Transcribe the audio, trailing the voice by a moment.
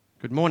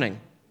Good morning.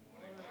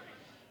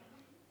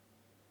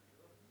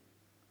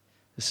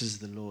 This is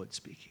the Lord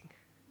speaking.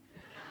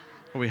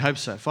 Well, we hope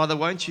so. Father,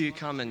 won't you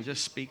come and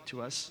just speak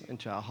to us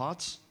into our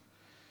hearts?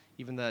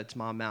 Even though it's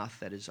my mouth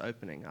that is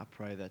opening, I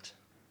pray that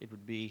it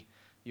would be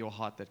your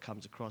heart that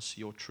comes across,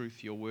 your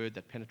truth, your word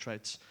that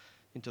penetrates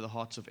into the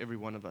hearts of every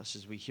one of us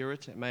as we hear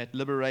it. May it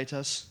liberate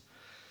us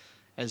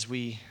as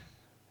we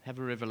have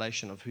a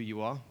revelation of who you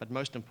are, but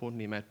most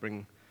importantly, may it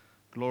bring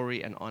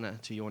glory and honor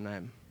to your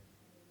name.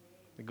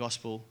 The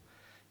gospel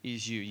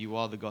is you. You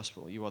are the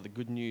gospel. You are the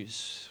good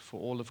news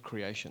for all of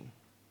creation.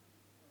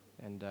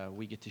 And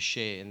we get to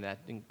share in that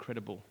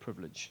incredible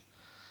privilege.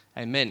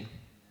 Amen.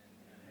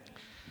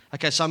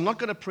 Okay, so I'm not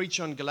going to preach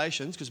on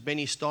Galatians because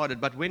Benny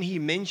started, but when he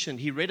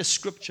read a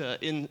scripture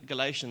in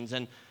Galatians,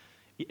 and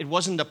it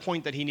wasn't a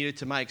point that he needed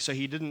to make, so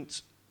he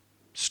didn't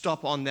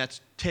stop on that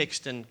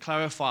text and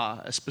clarify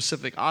a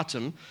specific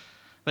item.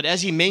 But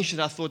as he mentioned,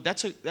 I thought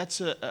that's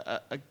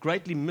a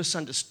greatly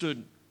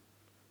misunderstood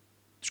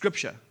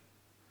scripture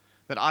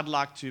that I'd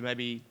like to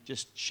maybe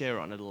just share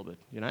on a little bit,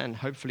 and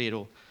hopefully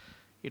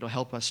it'll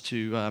help us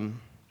to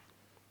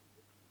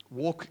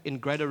walk in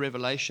greater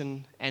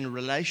revelation and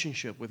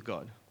relationship with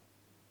God.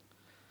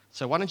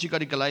 So why don't you go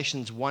to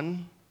Galatians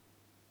 1,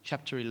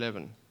 chapter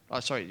 11.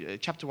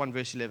 Chapter 1,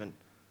 verse 11.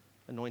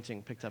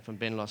 Anointing picked up from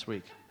Ben last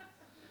week.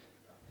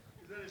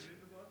 Is that in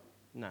the Bible?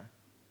 No.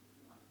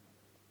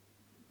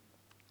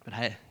 But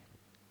hey,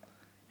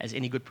 as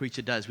any good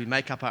preacher does, we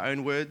make up our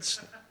own words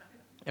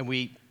and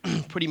we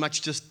pretty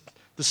much just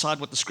decide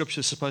what the scripture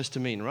is supposed to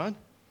mean, right?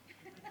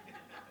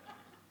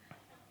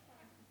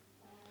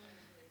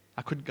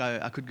 I could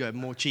go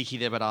more cheeky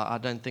there, but I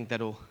don't think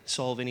that'll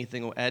solve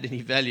anything or add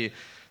any value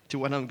to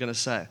what I'm going to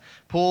say.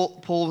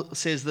 Paul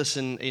says this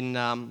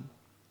in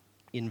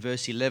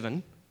verse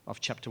 11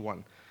 of chapter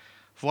 1.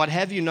 For what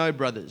have you know,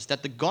 brothers,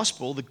 that the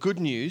gospel, the good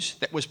news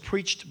that was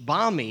preached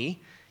by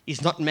me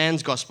is not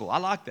man's gospel. I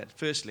like that.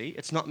 Firstly,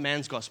 it's not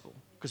man's gospel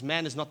because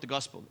man is not the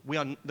gospel.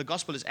 The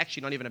gospel is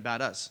actually not even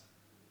about us.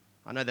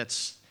 I know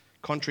that's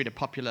contrary to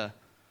popular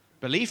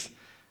belief,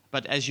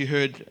 but as you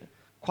heard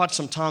quite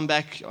some time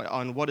back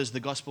on what is the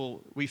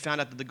gospel, we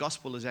found out that the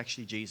gospel is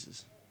actually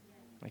Jesus.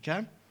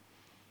 Okay?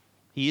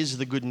 He is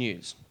the good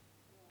news.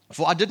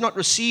 For I did not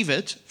receive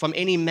it from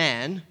any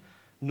man,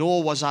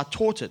 nor was I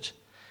taught it,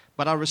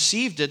 but I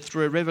received it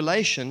through a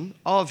revelation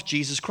of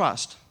Jesus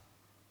Christ.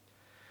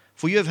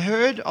 For you have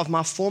heard of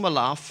my former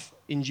life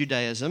in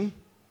Judaism,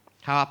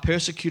 how I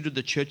persecuted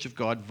the church of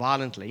God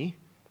violently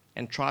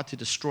and tried to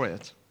destroy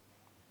it.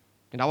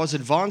 And I was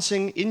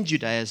advancing in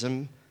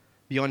Judaism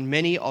beyond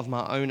many of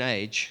my own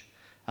age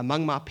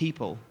among my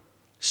people.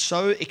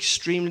 So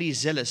extremely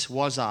zealous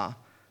was I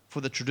for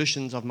the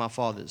traditions of my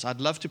fathers.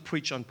 I'd love to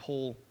preach on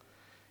Paul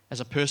as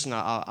a person.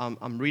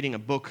 I'm reading a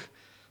book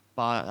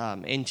by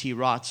N.T.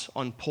 Wright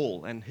on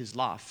Paul and his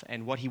life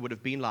and what he would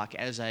have been like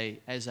as a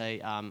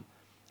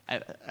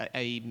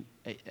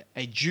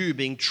Jew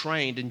being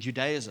trained in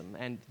Judaism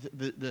and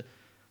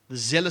the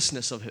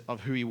zealousness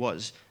of who he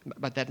was.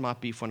 But that might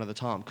be for another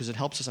time because it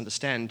helps us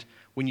understand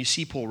when you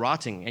see Paul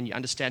writing and you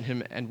understand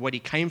him and what he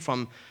came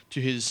from to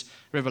his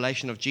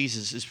revelation of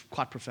Jesus is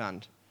quite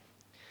profound.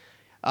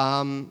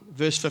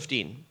 Verse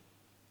 15.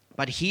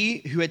 But he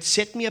who had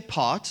set me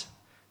apart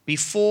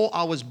before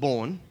I was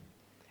born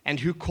and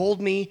who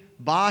called me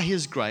by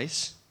his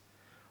grace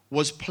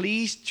was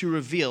pleased to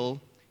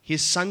reveal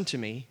his Son to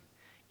me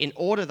in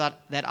order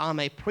that I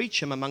may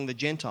preach him among the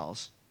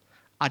Gentiles.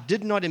 I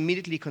did not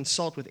immediately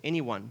consult with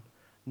anyone,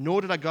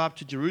 nor did I go up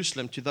to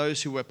Jerusalem to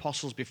those who were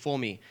apostles before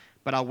me,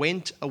 but I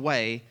went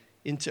away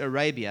into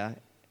Arabia,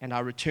 and I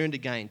returned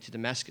again to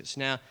Damascus.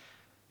 Now,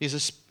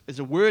 there's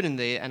a word in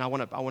there, and I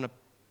want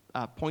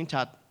to point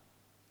out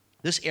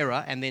this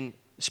error and then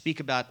speak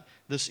about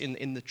this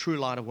in the true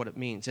light of what it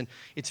means. And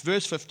it's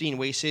verse 15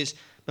 where he says,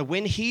 But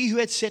when he who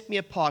had set me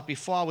apart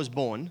before I was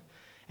born,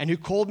 and who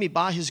called me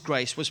by his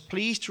grace, was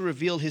pleased to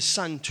reveal his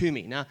Son to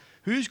me. Now,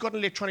 who's got an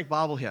electronic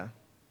Bible here?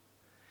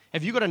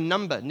 Have you got a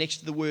number next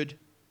to the word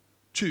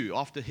to,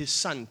 after his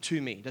Son,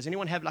 to me? Does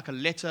anyone have like a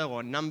letter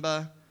or a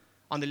number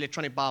on the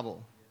electronic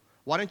Bible?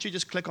 Why don't you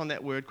just click on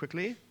that word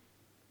quickly?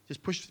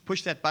 Just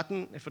push that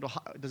button.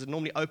 Does it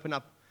normally open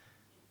up?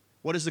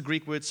 What does the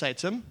Greek word say,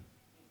 Tim?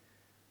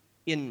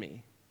 In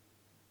me.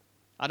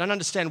 I don't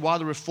understand why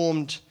the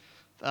Reformed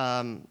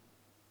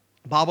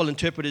Bible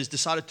interpreters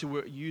decided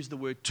to use the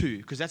word to,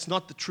 because that's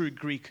not the true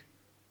Greek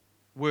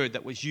word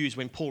that was used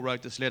when Paul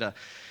wrote this letter.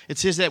 It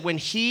says that when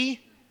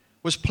he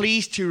was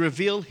pleased to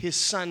reveal his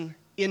Son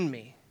in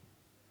me.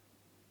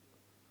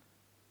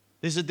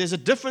 There's a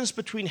difference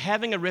between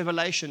having a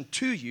revelation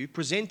to you,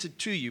 presented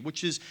to you,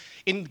 which is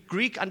in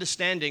Greek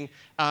understanding,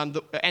 and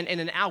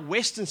in our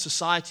Western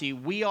society,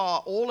 we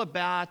are all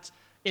about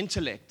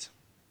intellect.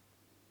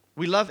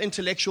 We love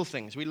intellectual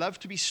things. We love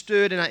to be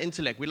stirred in our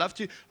intellect. We love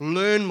to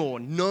learn more,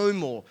 know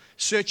more,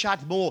 search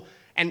out more.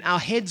 And our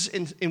heads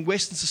in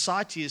Western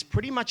society is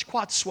pretty much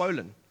quite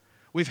swollen.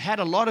 We've had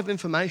a lot of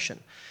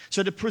information.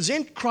 So to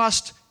present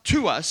Christ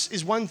to us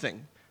is one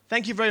thing.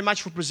 Thank you very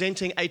much for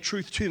presenting a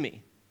truth to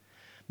me.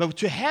 But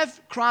to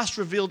have Christ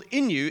revealed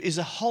in you is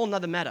a whole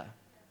nother matter.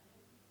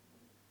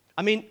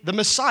 I mean, the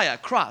Messiah,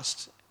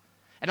 Christ.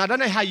 And I don't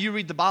know how you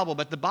read the Bible,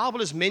 but the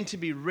Bible is meant to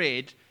be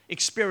read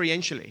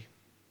experientially.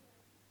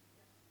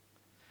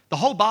 The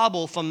whole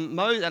Bible from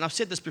Moses, and I've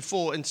said this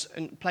before in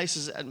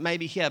places,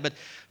 maybe here, but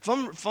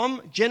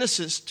from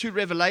Genesis to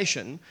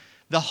Revelation,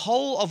 the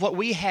whole of what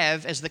we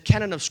have as the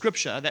canon of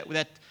Scripture that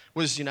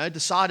was,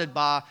 decided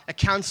by a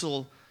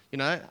council,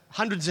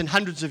 hundreds and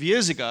hundreds of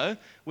years ago,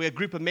 where a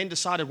group of men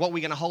decided what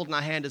we're going to hold in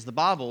our hand is the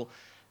Bible.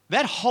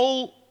 That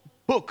whole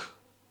book,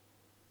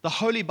 the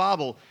Holy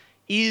Bible,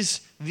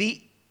 is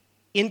the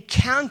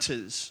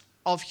encounters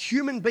of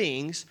human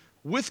beings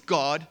with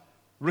God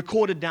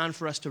recorded down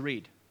for us to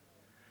read.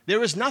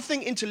 There is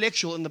nothing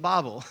intellectual in the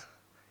Bible,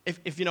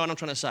 if you know what I'm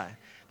trying to say.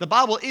 The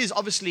Bible is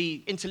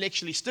obviously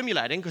intellectually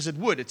stimulating because it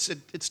would.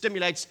 It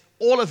stimulates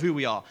all of who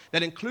we are.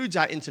 That includes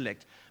our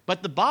intellect.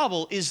 But the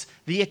Bible is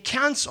the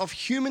accounts of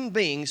human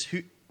beings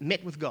who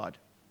met with God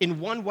in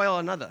one way or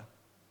another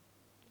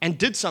and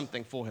did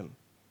something for him.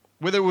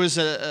 Whether it was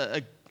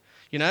a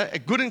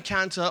good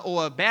encounter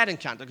or a bad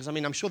encounter. Because,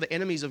 I'm sure the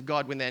enemies of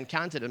God, when they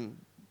encountered him,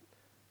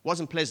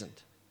 wasn't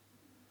pleasant.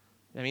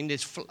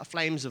 There's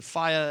flames of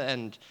fire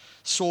and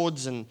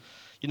swords and,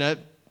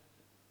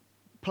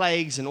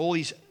 plagues and all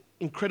these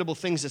incredible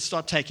things that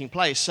start taking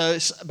place. So,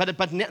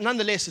 but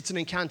nonetheless, it's an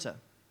encounter.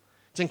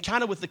 It's an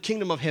encounter with the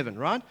kingdom of heaven,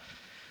 right?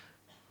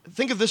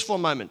 Think of this for a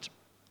moment.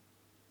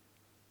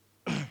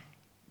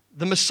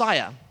 The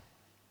Messiah,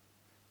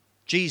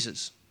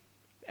 Jesus,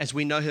 as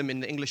we know him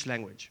in the English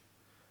language,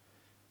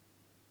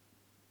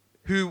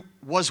 who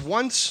was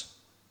once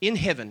in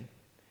heaven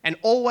and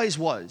always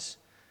was,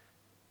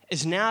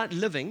 is now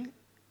living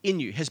in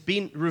you, has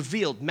been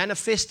revealed,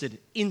 manifested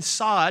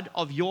inside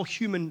of your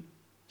human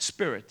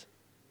spirit.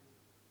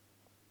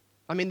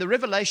 The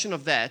revelation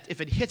of that,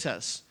 if it hit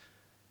us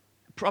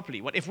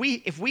properly, if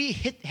we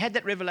had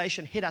that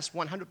revelation hit us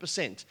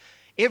 100%,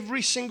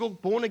 every single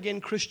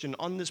born-again Christian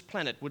on this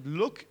planet would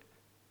look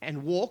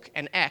and walk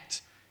and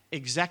act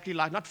exactly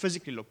like, not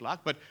physically look like,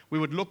 but we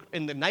would look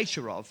in the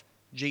nature of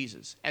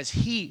Jesus as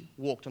he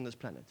walked on this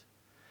planet.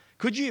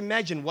 Could you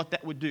imagine what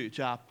that would do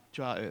to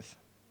our earth?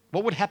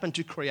 What would happen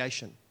to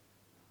creation?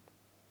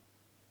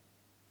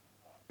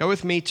 Go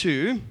with me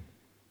to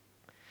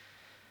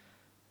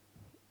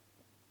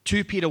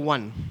 2 Peter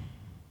 1.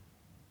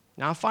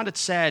 Now, I find it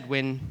sad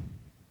when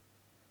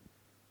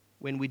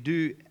we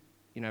do,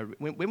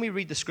 when we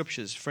read the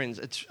scriptures,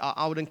 friends,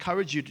 I would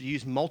encourage you to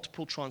use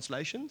multiple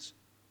translations.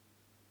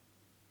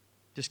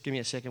 Just give me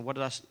a second. Where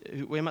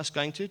am I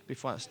going to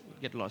before I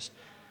get lost?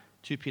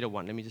 2 Peter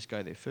 1. Let me just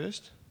go there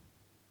first.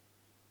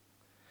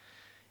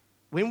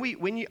 I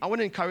want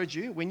to encourage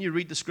you, when you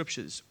read the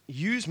scriptures,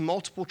 use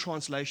multiple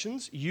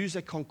translations, use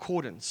a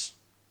concordance.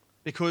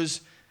 Because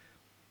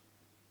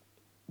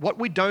what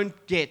we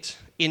don't get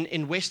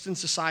in Western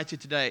society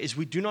today is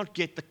we do not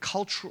get the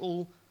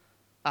cultural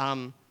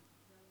heart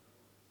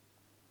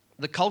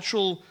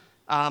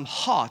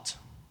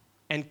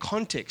and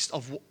context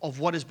of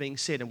what is being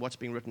said and what's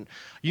being written.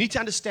 You need to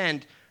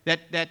understand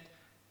that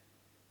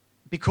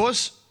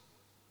because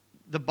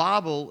the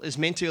Bible is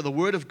meant to, or the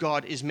Word of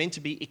God is meant to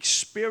be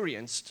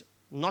experienced,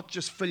 not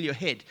just fill your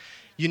head.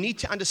 You need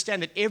to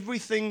understand that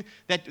everything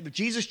that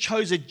Jesus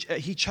chose,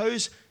 he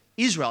chose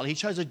Israel, he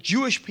chose a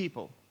Jewish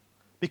people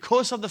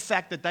because of the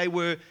fact that they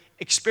were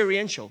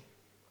experiential.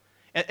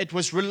 It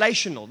was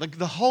relational.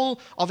 The whole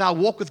of our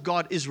walk with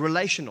God is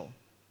relational.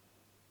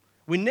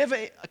 We never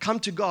come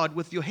to God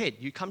with your head.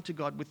 You come to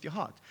God with your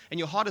heart. And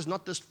your heart is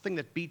not this thing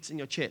that beats in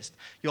your chest.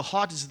 Your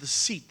heart is the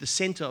seat, the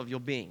center of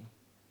your being.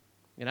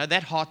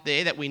 That heart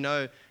there that we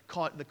know,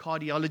 the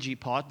cardiology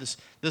part,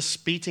 this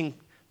beating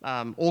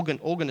organ,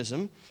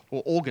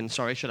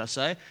 should I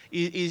say,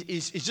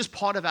 is just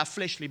part of our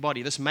fleshly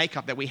body, this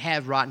makeup that we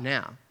have right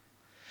now.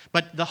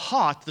 But the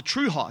heart, the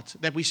true heart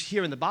that we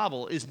hear in the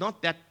Bible is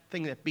not that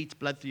thing that beats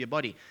blood through your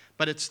body,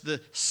 but it's the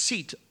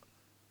seat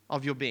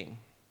of your being.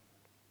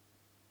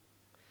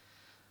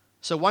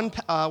 So 1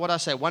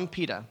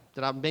 Peter,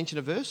 did I mention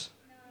a verse?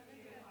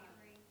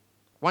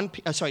 2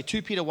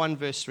 Peter 1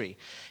 verse 3.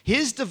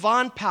 His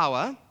divine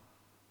power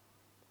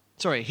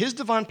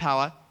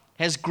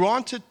has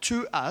granted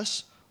to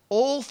us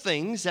all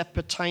things that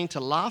pertain to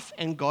life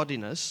and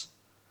godliness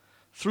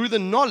through the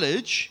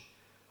knowledge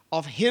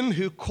of him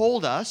who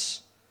called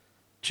us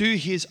to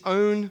his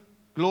own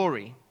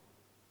glory,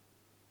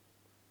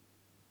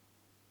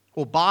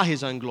 or by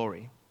his own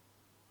glory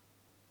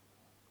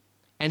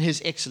and his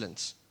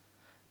excellence,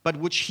 but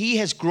which he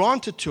has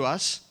granted to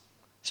us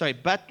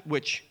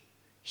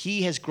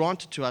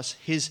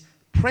his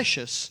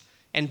precious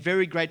and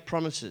very great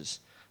promises,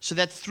 so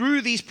that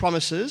through these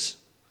promises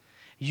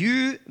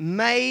you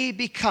may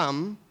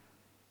become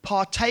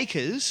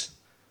partakers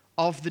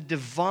of the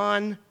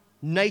divine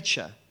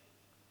nature,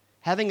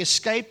 having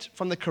escaped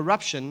from the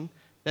corruption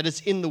that is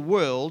in the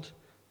world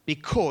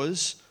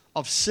because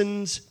of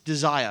sin's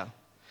desire.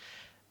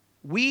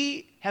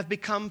 We have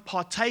become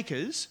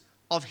partakers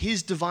of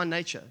his divine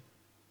nature.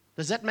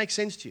 Does that make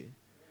sense to you?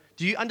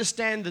 Do you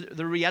understand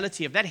the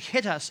reality of that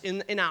hit us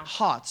in our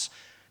hearts?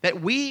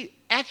 That we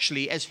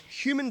actually, as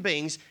human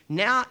beings,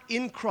 now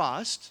in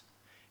Christ,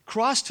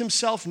 Christ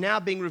himself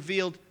now being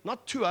revealed,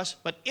 not to us,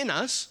 but in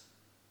us.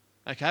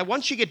 Okay,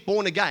 once you get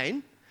born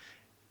again,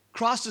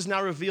 Christ is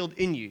now revealed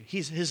in you.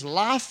 His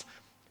life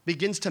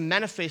begins to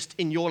manifest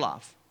in your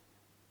life.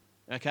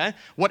 Okay?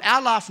 What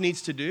our life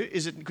needs to do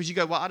is, because you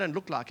go, well, I don't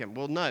look like him.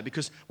 Well, no,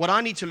 because what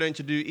I need to learn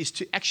to do is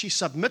to actually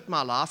submit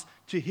my life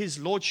to his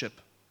lordship.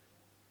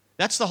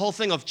 That's the whole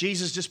thing of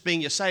Jesus just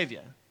being your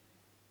savior.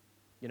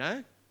 You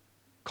know?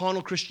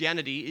 Carnal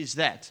Christianity is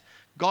that.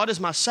 God is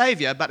my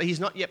savior, but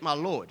he's not yet my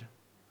Lord.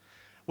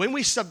 When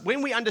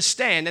we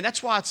understand, and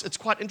that's why it's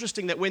quite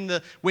interesting that when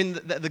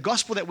the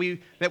gospel that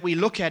we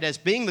look at as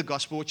being the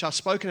gospel, which I've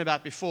spoken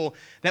about before,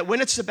 that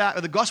when it's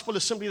about, the gospel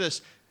is simply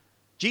this: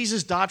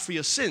 Jesus died for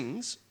your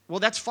sins,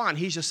 well, that's fine,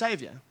 he's your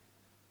savior.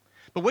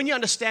 But when you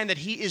understand that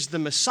he is the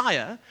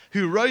Messiah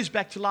who rose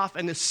back to life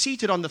and is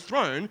seated on the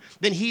throne,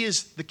 then he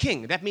is the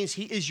king. That means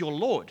he is your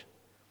Lord.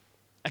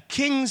 A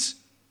king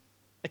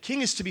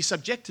is to be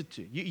subjected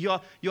to. You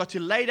are to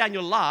lay down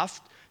your life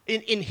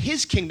in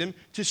his kingdom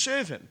to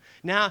serve him.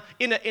 Now,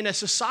 in a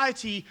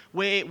society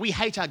where we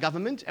hate our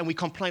government and we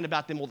complain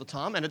about them all the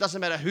time, and it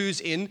doesn't matter who's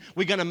in,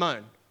 we're going to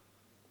moan.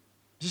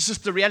 This is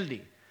just the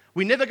reality.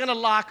 We're never going to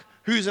like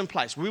who's in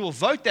place. We will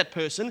vote that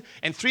person,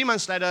 and 3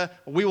 months later,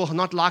 we will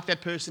not like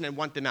that person and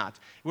want them out.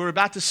 We're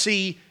about to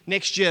see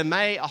next year,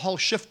 May, a whole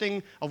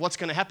shifting of what's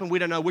going to happen. We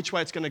don't know which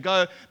way it's going to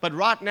go. But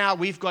right now,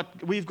 we've got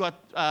what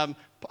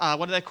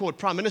are they called?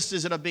 Prime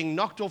ministers that are being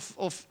knocked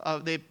off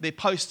their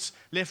posts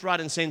left, right,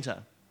 and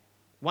center.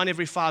 One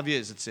every 5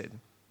 years, it said.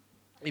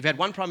 We've had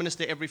one prime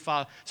minister every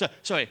for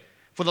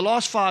the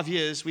last 5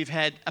 years, we've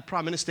had a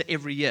prime minister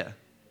every year.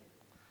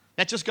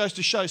 That just goes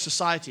to show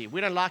society.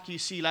 We don't like you,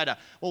 see you later.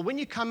 Well, when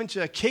you come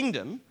into a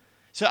kingdom,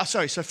 so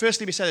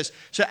first let me say this.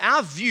 So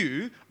our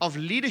view of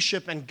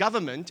leadership and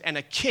government and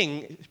a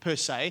king, per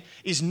se,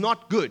 is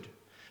not good.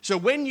 So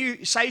when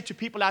you say to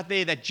people out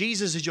there that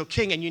Jesus is your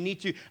king and you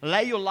need to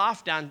lay your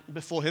life down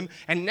before him,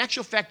 and in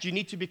actual fact you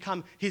need to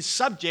become his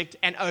subject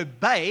and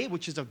obey,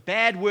 which is a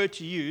bad word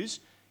to use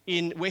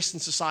in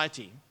Western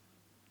society.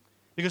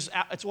 Because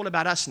it's all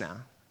about us now.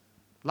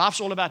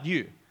 Life's all about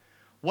you.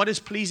 What is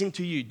pleasing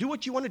to you? Do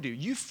what you want to do.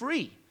 You're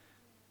free.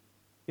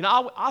 You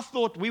know, I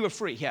thought we were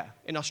free here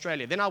in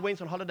Australia. Then I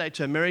went on holiday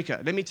to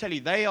America. Let me tell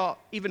you, they are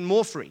even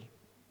more free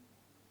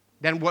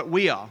than what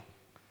we are.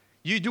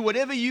 You do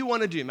whatever you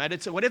want to do, mate.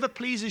 It's whatever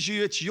pleases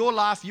you. It's your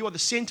life. You are the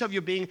center of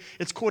your being.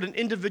 It's called an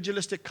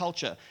individualistic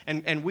culture.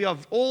 And we are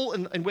all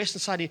in Western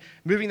society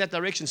moving that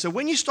direction. So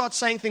when you start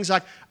saying things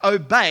like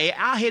obey,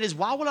 our head is,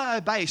 why would I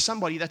obey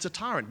somebody that's a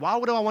tyrant? Why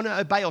would I want to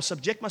obey or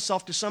subject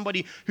myself to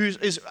somebody who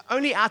is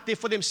only out there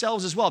for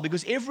themselves as well?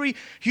 Because every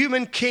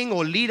human king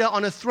or leader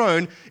on a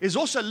throne is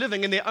also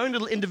living in their own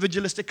little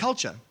individualistic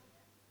culture.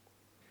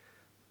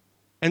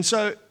 And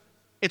so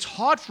it's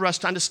hard for us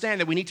to understand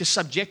that we need to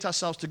subject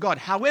ourselves to God.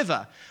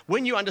 However,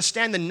 when you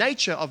understand the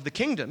nature of the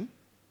kingdom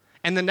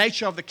and the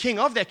nature of the king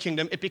of that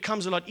kingdom, it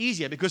becomes a lot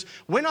easier, because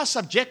when I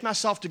subject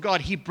myself to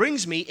God, he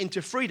brings me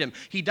into freedom.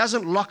 He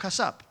doesn't lock us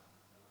up.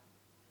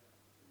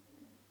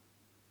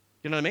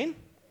 You know what I mean?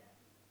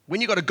 When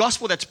you've got a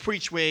gospel that's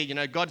preached where, you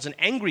know, God's an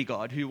angry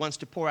God who wants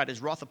to pour out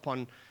his wrath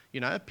upon,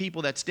 you know,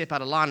 people that step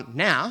out of line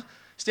now,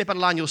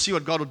 you'll see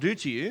what God will do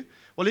to you.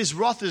 Well, his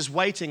wrath is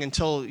waiting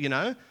until, you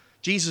know,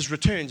 Jesus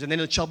returns, and then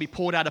it shall be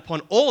poured out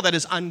upon all that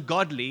is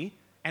ungodly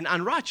and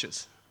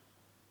unrighteous.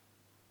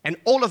 And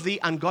all of the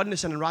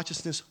ungodliness and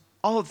unrighteousness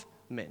of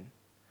men.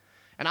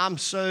 And I'm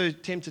so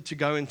tempted to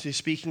go into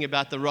speaking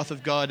about the wrath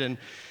of God and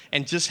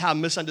just how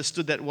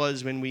misunderstood that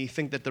was when we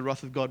think that the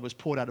wrath of God was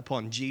poured out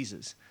upon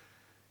Jesus.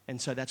 And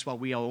so that's why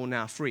we are all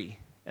now free.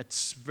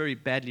 It's very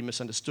badly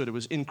misunderstood. It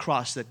was in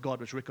Christ that God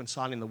was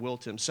reconciling the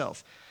world to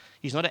himself.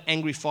 He's not an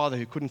angry father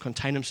who couldn't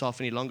contain himself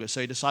any longer,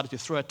 so he decided to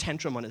throw a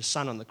tantrum on his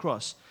son on the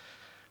cross.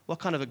 What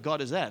kind of a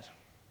God is that?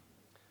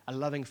 A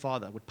loving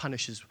father would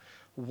punish his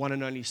one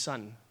and only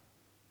son.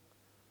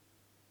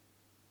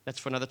 That's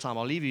for another time.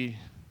 I'll leave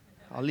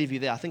you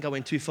there. I think I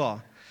went too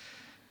far.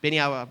 Benny,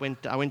 I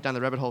went down the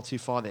rabbit hole too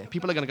far there.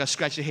 People are going to go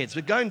scratch their heads.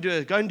 But go and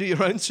do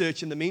your own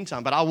search in the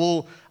meantime. But I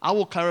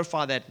will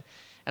clarify that.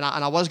 And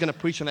I was going to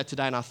preach on that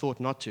today, and I thought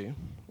not to.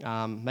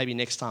 Maybe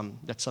next time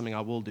that's something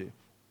I will do.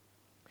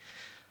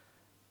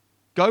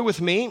 Go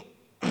with me.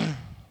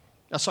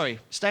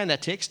 Stay in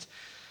that text.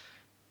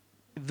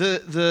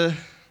 The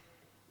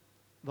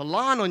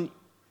line on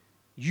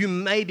you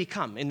may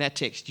become in that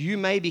text, you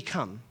may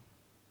become.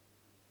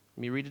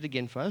 Let me read it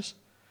again first.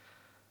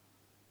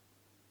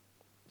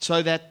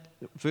 So that,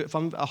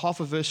 from half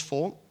of verse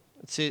 4,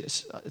 it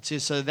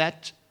says, so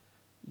that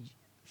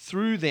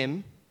through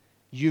them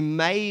you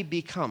may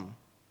become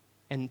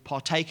and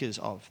partakers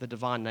of the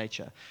divine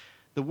nature.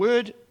 The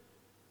word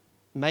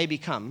may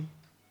become,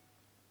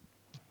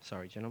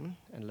 sorry gentlemen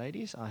and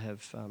ladies, I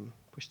have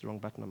pushed the wrong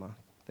button on my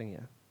thing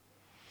here.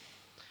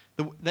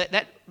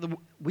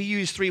 We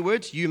use three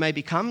words, you may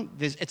become.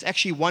 It's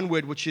actually one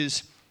word, which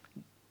is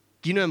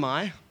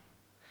ginomai,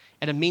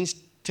 and it means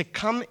to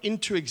come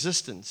into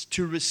existence,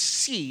 to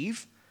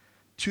receive,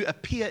 to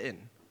appear in.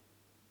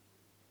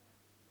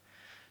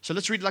 So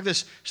let's read it like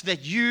this. So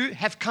that you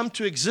have come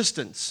to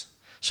existence,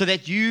 so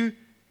that you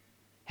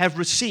have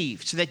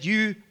received, so that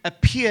you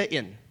appear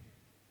in.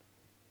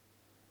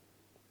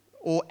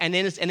 And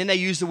then they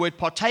use the word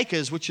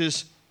partakers, which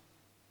is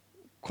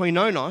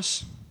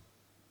koinonos,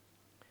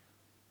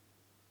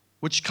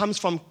 which comes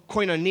from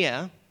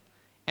koinonia,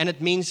 and it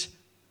means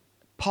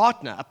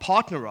partner, a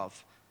partner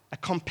of, a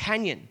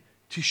companion,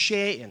 to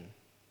share in.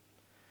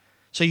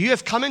 So you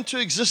have come into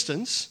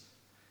existence,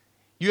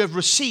 you have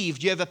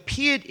received, you have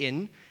appeared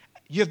in,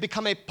 you have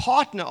become a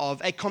partner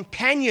of, a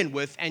companion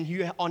with, and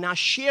you are now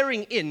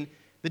sharing in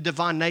the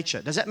divine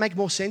nature. Does that make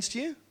more sense to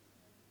you?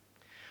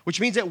 Which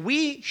means that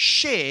we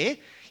share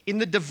in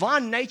the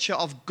divine nature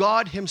of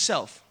God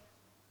Himself.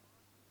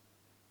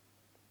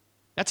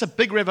 That's a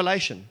big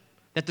revelation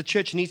that the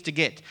church needs to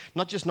get.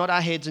 Not just nod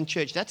our heads in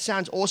church. That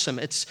sounds awesome.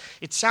 It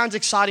sounds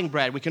exciting,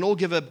 Brad. We can all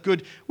give a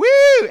good woo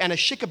and a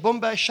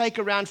shikabumba, shake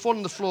around, fall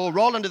on the floor,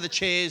 roll under the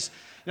chairs.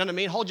 You know what I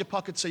mean? Hold your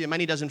pockets so your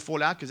money doesn't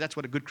fall out, because that's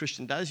what a good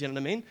Christian does. You know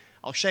what I mean?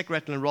 I'll shake,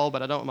 rattle, and roll,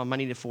 but I don't want my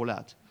money to fall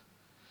out.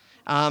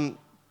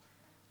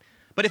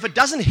 But if it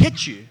doesn't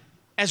hit you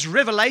as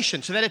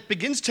revelation, so that it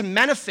begins to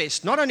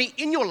manifest not only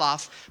in your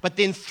life, but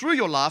then through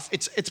your life,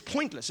 it's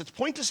pointless. It's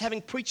pointless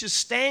having preachers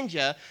stand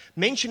here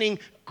mentioning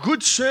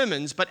good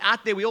sermons, but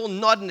out there we all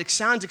nod and it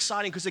sounds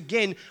exciting because,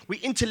 again, we're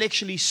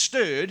intellectually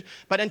stirred,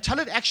 but until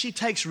it actually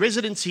takes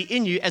residency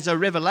in you as a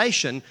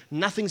revelation,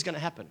 nothing's going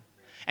to happen.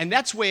 And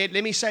that's where,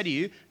 let me say to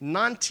you,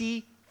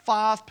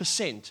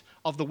 95%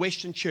 of the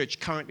Western church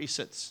currently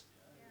sits.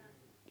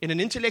 In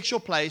an intellectual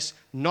place,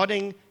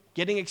 nodding,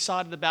 getting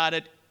excited about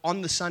it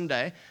on the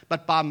Sunday,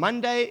 but by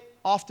Monday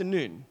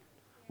afternoon,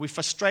 we're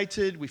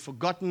frustrated, we've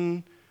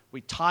forgotten,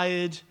 we're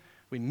tired,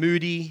 we're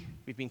moody,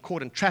 we've been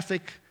caught in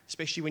traffic,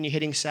 especially when you're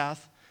heading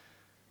south.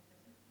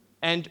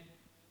 And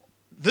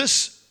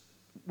this,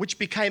 which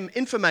became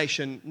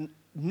information,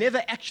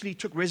 never actually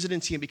took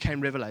residency and became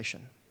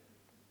revelation.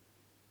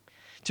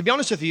 To be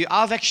honest with you,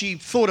 I've actually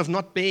thought of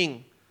not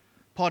being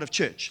part of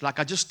church. Like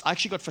I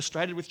actually got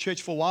frustrated with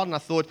church for a while, and I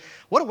thought,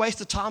 what a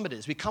waste of time it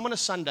is. We come on a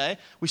Sunday,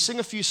 we sing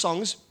a few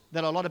songs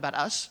that are a lot about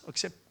us,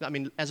 except,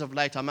 as of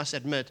late, I must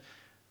admit,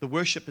 the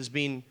worship has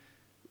been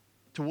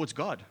towards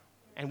God.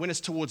 And when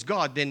it's towards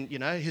God, then,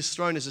 His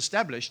throne is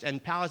established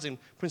and powers and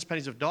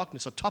principalities of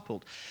darkness are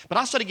toppled. But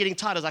I started getting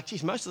tired. I was like,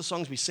 geez, most of the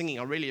songs we're singing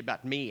are really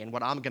about me and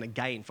what I'm going to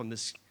gain from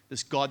this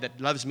God that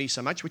loves me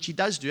so much, which He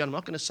does do. I'm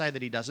not going to say that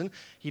He doesn't.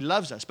 He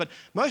loves us. But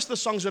most of the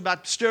songs are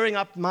about stirring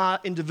up my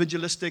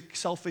individualistic,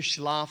 selfish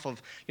life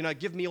of,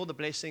 give me all the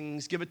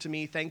blessings, give it to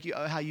me, thank you,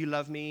 oh, how you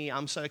love me,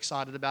 I'm so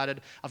excited about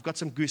it, I've got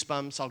some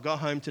goosebumps, I'll go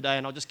home today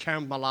and I'll just carry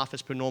on with my life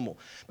as per normal.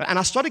 And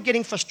I started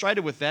getting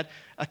frustrated with that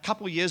a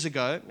couple of years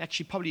ago,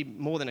 actually probably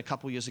more than a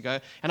couple of years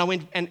ago, and I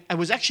went, and it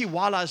was actually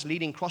while I was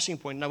leading Crossing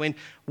Point, and I went,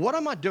 what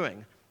am I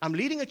doing? I'm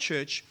leading a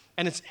church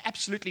and it's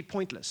absolutely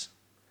pointless.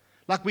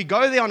 Like we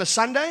go there on a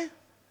Sunday,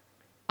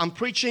 I'm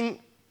preaching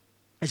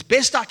as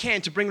best I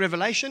can to bring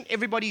revelation.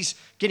 Everybody's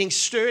getting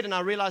stirred, and I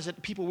realized that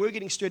people were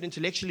getting stirred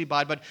intellectually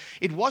by it, but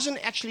it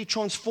wasn't actually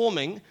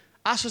transforming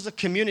us as a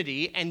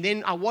community, and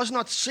then I was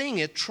not seeing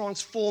it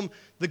transform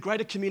the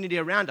greater community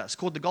around us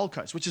called the Gold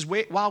Coast, which is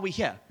why we're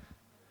here.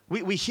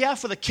 We're here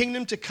for the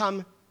kingdom to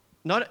come,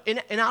 not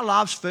in our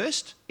lives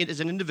first, as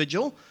an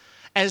individual,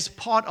 as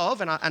part of,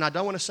 and I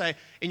don't want to say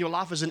in your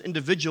life as an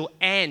individual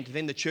and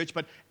then the church,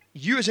 but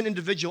you as an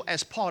individual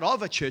as part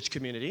of a church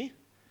community,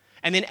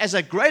 and then as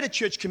a greater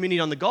church community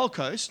on the Gold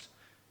Coast,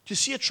 to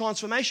see a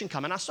transformation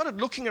come. And I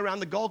started looking around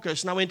the Gold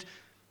Coast, and I went,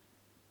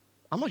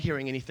 I'm not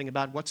hearing anything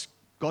about what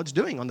God's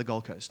doing on the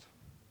Gold Coast.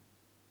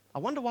 I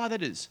wonder why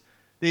that is.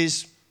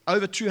 There's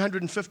over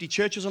 250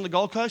 churches on the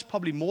Gold Coast,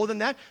 probably more than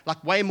that,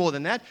 like way more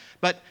than that,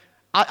 but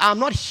I'm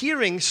not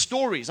hearing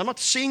stories. I'm not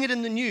seeing it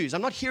in the news.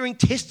 I'm not hearing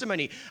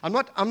testimony. I'm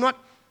not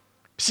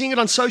seeing it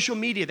on social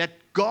media that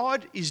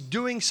God is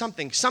doing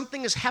something.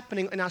 Something is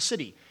happening in our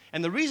city.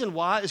 And the reason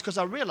why is because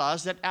I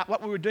realized that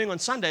what we were doing on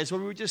Sundays, we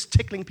were just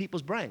tickling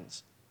people's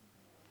brains.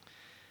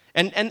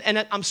 And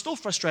I'm still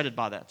frustrated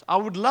by that. I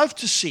would love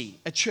to see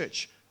a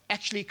church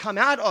actually come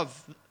out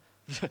of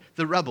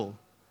the rubble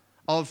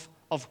of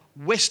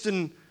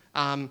Western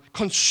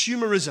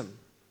consumerism,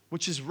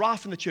 which is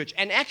rife in the church,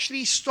 and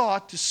actually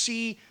start to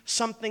see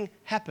something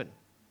happen.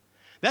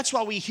 That's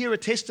why we hear a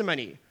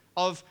testimony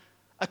of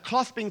a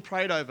cloth being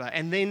prayed over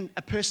and then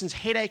a person's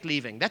headache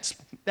leaving. That's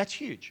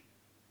huge.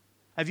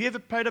 Have you ever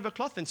prayed over a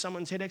cloth and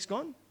someone's headache's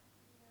gone?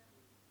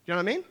 You know what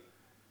I mean?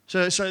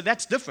 So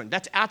that's different.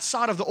 That's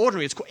outside of the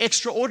ordinary. It's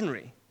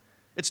extraordinary.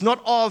 It's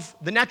not of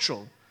the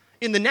natural.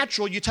 In the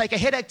natural, you take a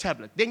headache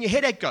tablet, then your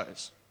headache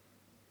goes.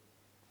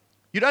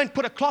 You don't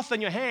put a cloth on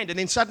your hand and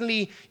then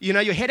suddenly,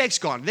 your headache's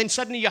gone. Then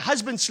suddenly your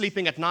husband's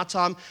sleeping at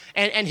nighttime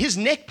and his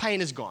neck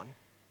pain is gone.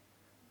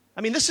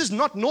 I mean, this is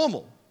not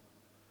normal.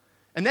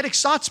 And that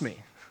excites me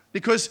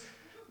because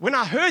when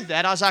I heard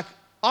that, I was like,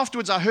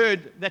 afterwards I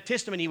heard that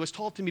testimony was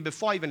told to me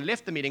before I even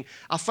left the meeting.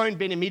 I phoned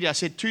Ben immediately. I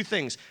said two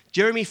things.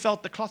 Jeremy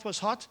felt the cloth was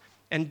hot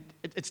And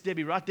it's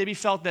Debbie, right? Debbie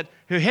felt that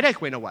her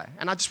headache went away.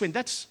 And I just went,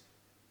 that's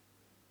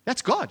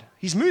God.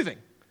 He's moving.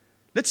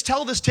 Let's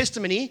tell this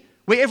testimony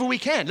wherever we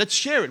can. Let's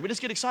share it. We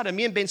just get excited.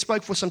 Me and Ben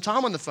spoke for some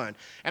time on the phone.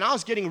 And I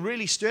was getting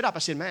really stirred up. I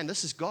said, man,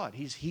 this is God.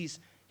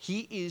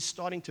 He is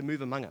starting to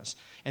move among us.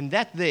 And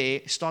that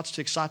there starts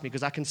to excite me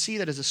because I can see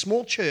that as a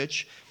small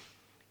church,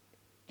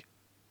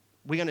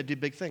 we're going to do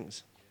big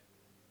things.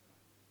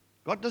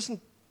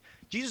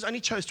 Jesus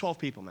only chose 12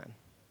 people, man.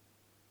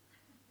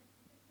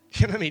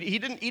 You know what I mean?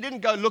 He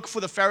didn't go look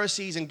for the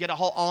Pharisees and get a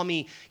whole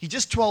army. He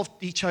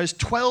chose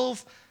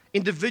 12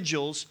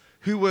 individuals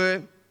who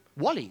were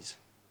wallies.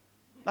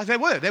 Like they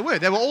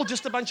were all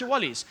just a bunch of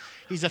wallies.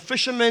 He's a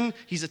fisherman,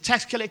 he's a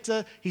tax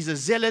collector, he's a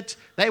zealot.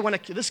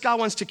 This guy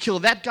wants to kill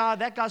that guy,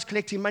 that guy's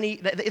collecting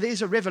money.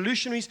 There's a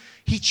revolutionaries.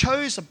 He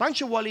chose a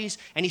bunch of wallies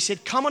and he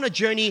said, come on a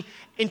journey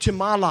into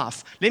my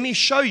life. Let me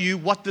show you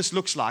what this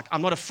looks like.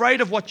 I'm not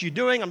afraid of what you're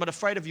doing. I'm not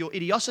afraid of your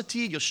idiocy,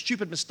 your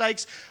stupid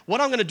mistakes.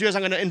 What I'm going to do is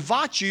I'm going to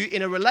invite you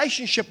in a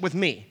relationship with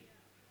me.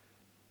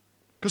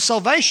 Because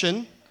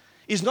salvation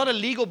is not a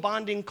legal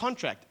binding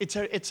contract.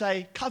 It's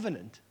a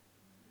covenant.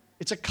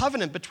 It's a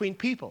covenant between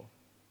people.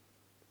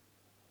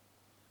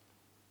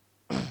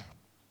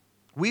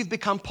 We've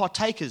become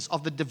partakers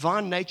of the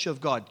divine nature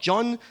of God.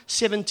 John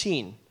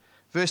 17,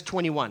 verse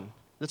 21.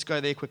 Let's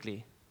go there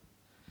quickly.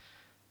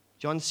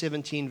 John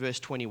 17, verse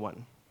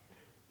 21.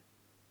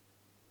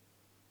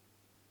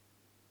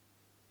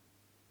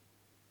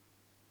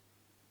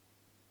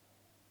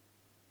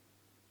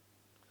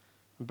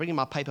 I'm bringing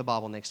my paper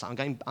Bible next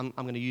time. I'm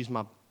going to use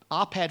my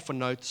iPad for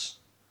notes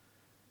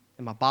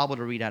and my Bible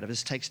to read out of.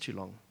 This takes too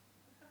long.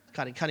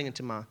 Cutting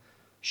into my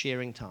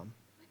sharing time.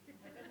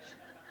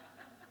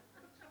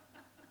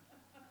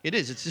 It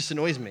just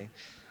annoys me.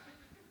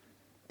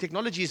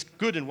 Technology is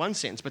good in one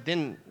sense, but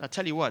then I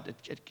tell you what,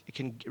 it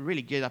can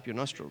really get up your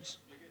nostrils.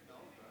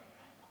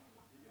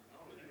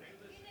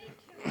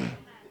 I'm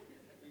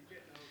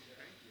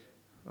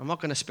not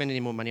going to spend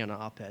any more money on an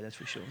iPad, that's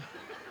for sure.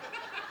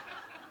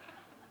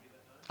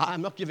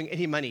 I'm not giving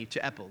any money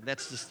to Apple.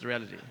 That's just the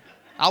reality.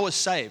 I was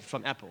saved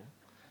from Apple.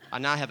 I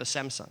now have a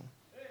Samsung.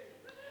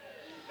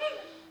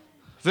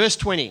 Verse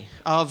 20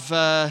 of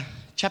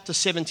chapter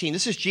 17.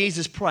 This is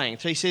Jesus praying.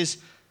 So he says,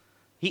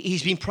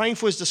 he's been praying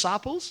for his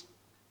disciples.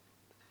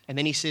 And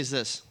then he says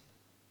this.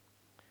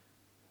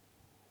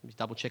 Let me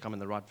double check I'm in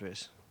the right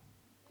verse.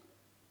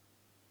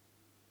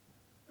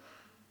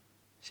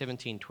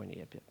 17:20.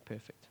 Yeah,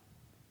 perfect.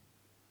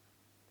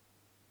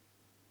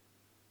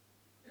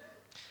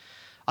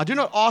 I do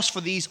not ask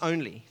for these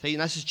only. So,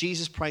 this is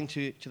Jesus praying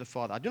to the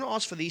Father. I do not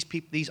ask for these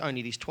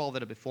 12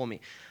 that are before me,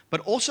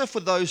 but also for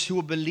those who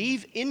will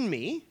believe in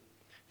me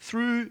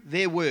through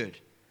their word,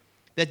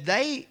 that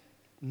they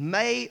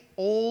may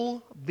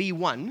all be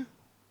one.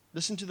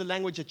 Listen to the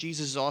language that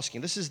Jesus is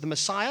asking. This is the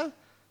Messiah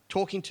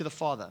talking to the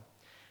Father.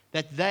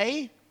 That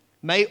they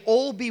may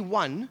all be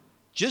one,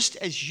 just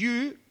as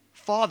you,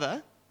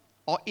 Father,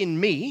 are in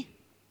me,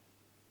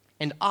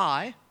 and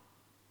I,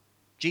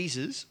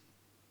 Jesus,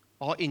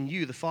 are in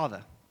you, the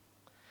Father,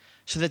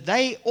 so that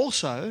they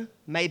also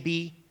may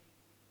be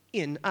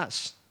in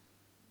us,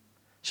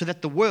 so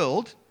that the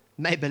world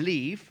may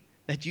believe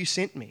that you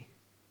sent me.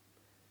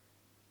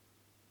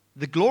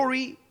 The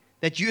glory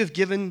that you have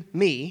given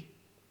me,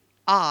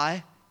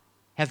 I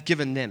have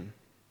given them.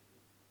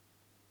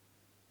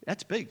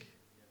 That's big.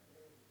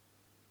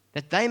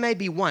 That they may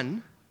be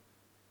one,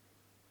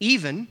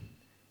 even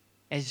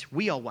as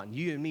we are one.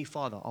 You and me,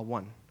 Father, are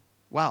one.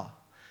 Wow.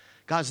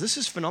 Guys, this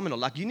is phenomenal.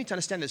 Like, you need to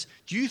understand this.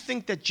 Do you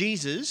think that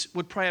Jesus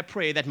would pray a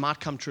prayer that might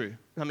come true?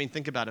 I mean,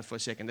 think about it for a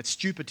second. It's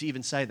stupid to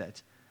even say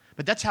that.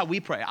 But that's how we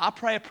pray. I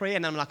pray a prayer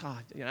and I'm like,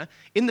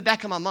 in the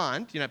back of my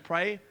mind,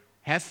 pray,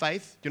 have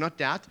faith, do not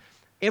doubt.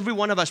 Every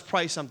one of us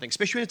prays something,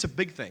 especially when it's a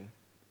big thing.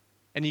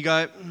 And you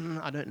go,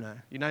 I don't know.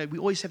 We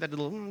always have that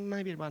little,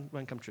 maybe it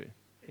won't come true.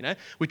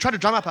 We try to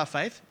drum up our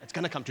faith. It's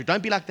going to come true.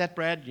 Don't be like that,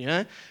 Brad,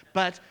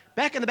 But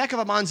back in the back of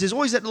our minds, there's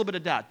always that little bit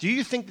of doubt. Do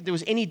you think that there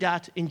was any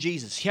doubt in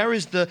Jesus? Here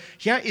is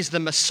the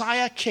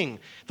Messiah King,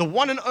 the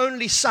one and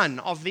only Son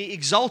of the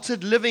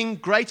exalted, living,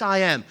 great I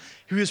Am,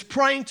 who is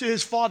praying to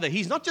his Father.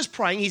 He's not just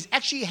praying, he's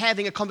actually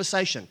having a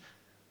conversation.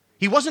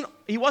 He wasn't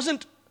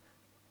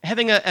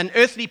having an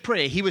earthly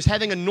prayer. He was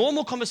having a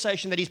normal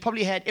conversation that he's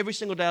probably had every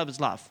single day of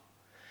his life.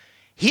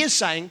 He is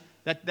saying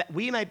that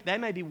they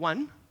may be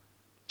one,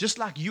 just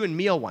like you and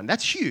me are one.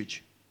 That's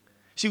huge.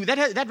 See,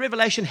 that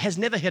revelation has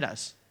never hit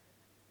us.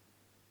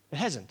 It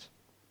hasn't.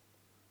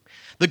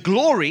 The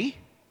glory,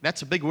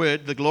 that's a big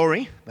word, the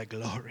glory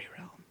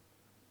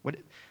realm.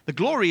 The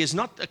glory is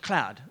not a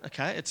cloud,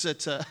 okay? It's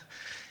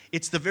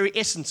the very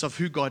essence of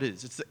who God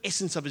is. It's the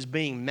essence of his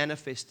being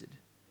manifested.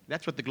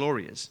 That's what the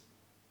glory is.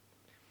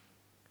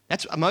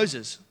 That's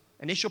Moses.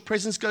 Unless your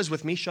presence goes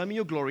with me, show me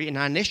your glory. And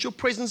unless your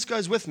presence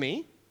goes with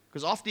me,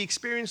 because after he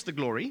experienced the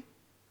glory,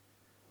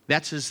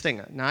 that's his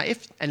thing. Now,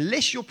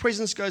 unless your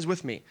presence goes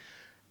with me,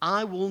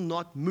 I will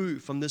not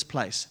move from this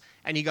place.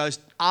 And he goes,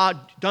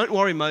 don't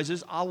worry,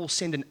 Moses, I will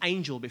send an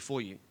angel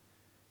before you.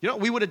 You know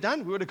what we would have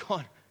done? We would have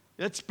gone,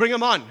 let's bring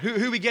him on.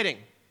 Who are we getting?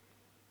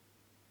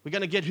 We're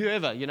going to get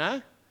whoever,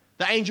 the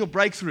angel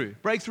breakthrough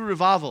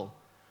revival.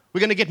 We're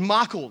going to get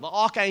Michael, the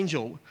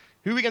archangel.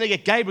 Who are we going to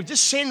get? Gabriel.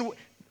 Just send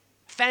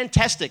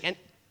fantastic. And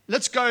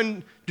let's go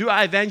and do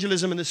our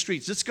evangelism in the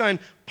streets. Let's go and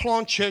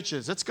plant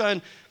churches. Let's go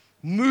and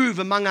move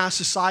among our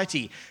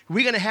society.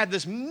 We're going to have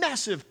this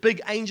massive,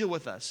 big angel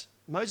with us.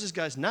 Moses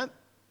goes, no,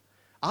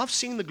 I've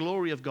seen the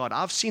glory of God.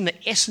 I've seen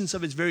the essence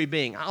of his very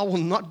being. I will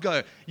not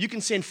go. You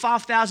can send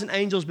 5,000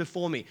 angels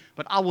before me,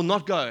 but I will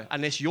not go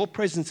unless your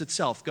presence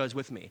itself goes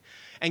with me.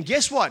 And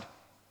guess what?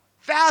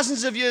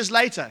 Thousands of years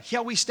later,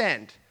 here we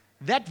stand.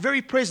 That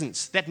very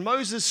presence that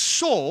Moses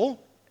saw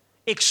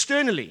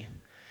externally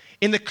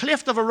in the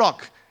cleft of a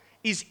rock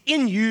is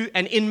in you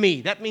and in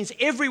me. That means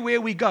everywhere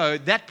we go,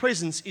 that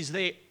presence is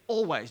there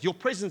always. Your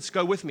presence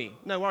go with me.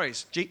 No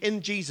worries.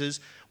 In Jesus,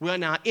 we are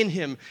now in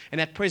him, and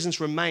that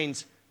presence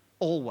remains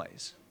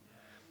always.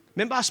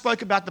 Remember I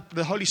spoke about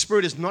the Holy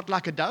Spirit is not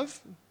like a dove?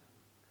 You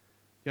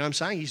know what I'm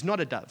saying? He's not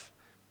a dove.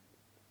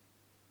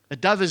 A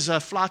dove is a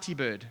flighty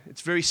bird.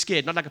 It's very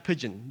scared, not like a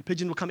pigeon. A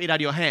pigeon will come eat out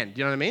of your hand.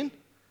 You know what I mean?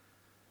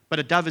 But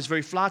a dove is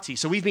very flighty.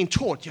 So we've been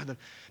taught,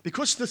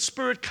 because the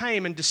Spirit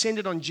came and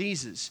descended on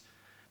Jesus,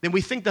 then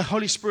we think the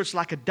Holy Spirit's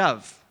like a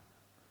dove.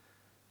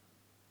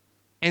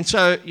 And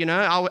so,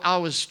 I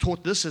was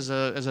taught this as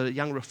a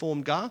young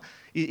reformed guy,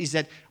 is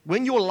that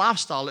when your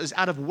lifestyle is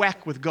out of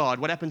whack with God,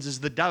 what happens is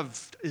the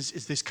dove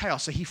is this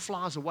chaos, so he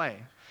flies away.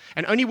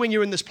 And only when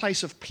you're in this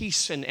place of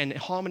peace and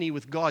harmony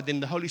with God, then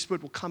the Holy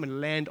Spirit will come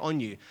and land on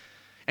you.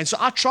 And so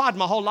I tried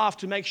my whole life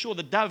to make sure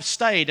the dove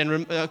stayed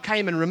and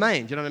came and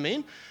remained, you know what I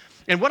mean?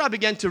 And what I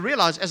began to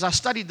realize as I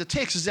studied the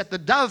text is that the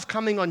dove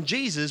coming on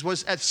Jesus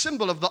was a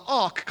symbol of the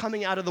ark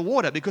coming out of the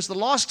water, because the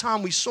last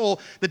time we saw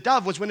the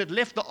dove was when it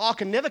left the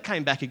ark and never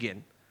came back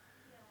again.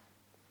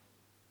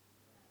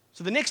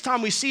 So the next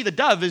time we see the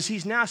dove is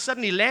he's now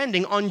suddenly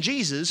landing on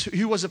Jesus,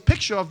 who was a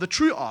picture of the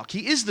true ark.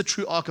 He is the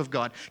true ark of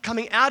God,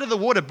 coming out of the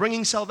water,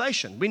 bringing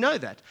salvation. We know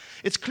that.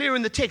 It's clear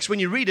in the text when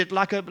you read it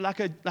like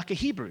a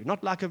Hebrew,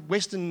 not like a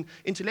Western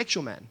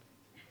intellectual man.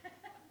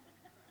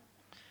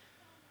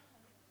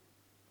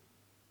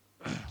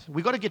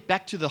 We've got to get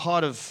back to the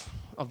heart of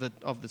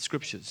the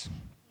scriptures.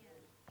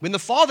 When the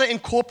Father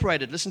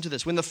incorporated, listen to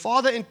this, when the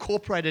Father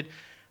incorporated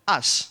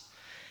us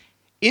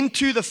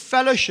into the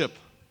fellowship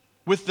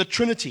with the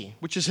Trinity,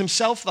 which is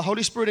himself, the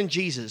Holy Spirit, and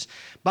Jesus,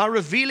 by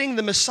revealing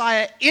the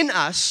Messiah in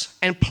us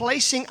and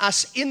placing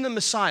us in the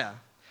Messiah.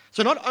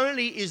 So not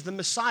only is the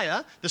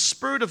Messiah, the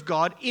Spirit of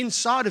God,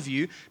 inside of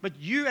you, but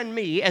you and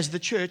me as the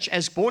church,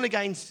 as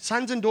born-again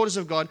sons and daughters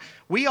of God,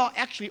 we are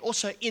actually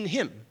also in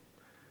him.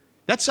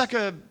 It's like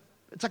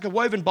a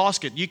woven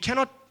basket. You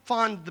cannot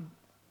find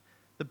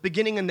the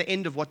beginning and the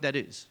end of what that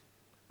is.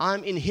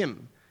 I'm in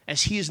him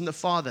as he is in the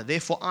Father.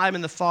 Therefore, I am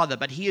in the Father,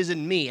 but he is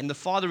in me, and the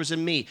Father is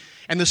in me,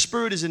 and the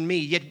Spirit is in me.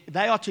 Yet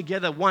they are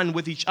together one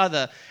with each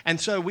other. And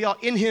so we are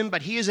in him,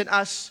 but he is in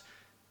us.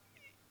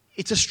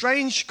 It's a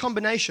strange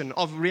combination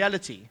of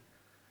reality,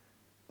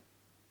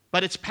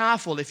 but it's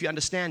powerful if you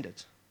understand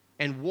it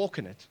and walk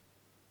in it.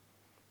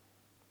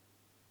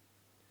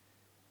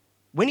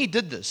 When he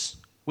did this,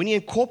 when he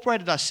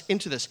incorporated us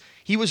into this,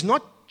 he was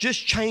not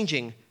just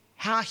changing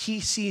how he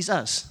sees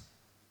us.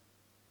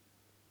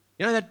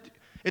 You know that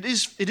it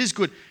is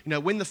good.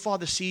 When the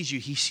Father sees you,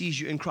 he sees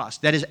you in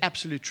Christ. That is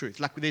absolute truth.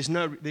 Like there's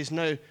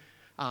no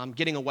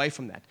getting away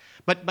from that.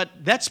 But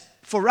that's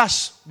for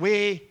us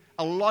where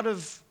a lot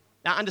of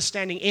our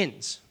understanding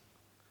ends.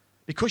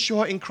 Because you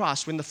are in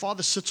Christ, when the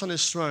Father sits on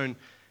his throne,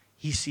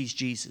 he sees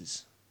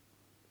Jesus.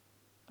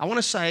 I want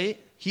to say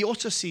he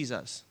also sees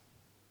us.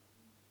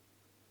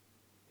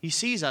 He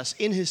sees us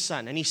in his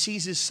Son, and he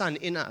sees his Son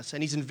in us,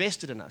 and he's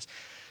invested in us.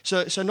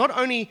 So not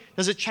only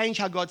does it change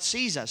how God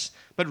sees us,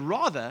 but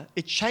rather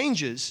it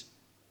changes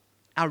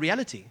our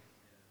reality.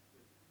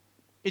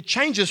 It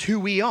changes who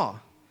we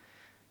are.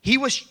 He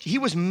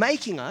was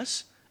making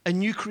us a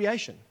new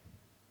creation.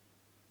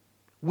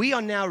 We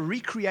are now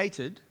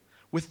recreated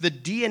with the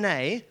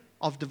DNA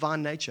of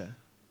divine nature.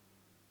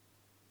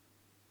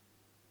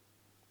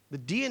 The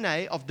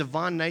DNA of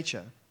divine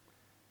nature.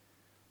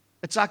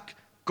 It's like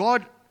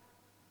God.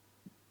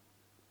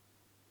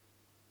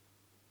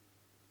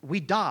 We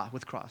die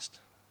with Christ.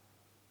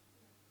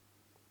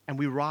 And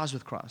we rise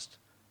with Christ.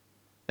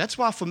 That's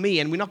why for me,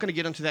 and we're not going to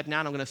get into that now,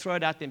 and I'm going to throw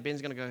it out there, and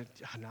Ben's going to go,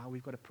 no,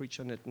 we've got to preach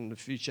on it in the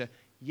future.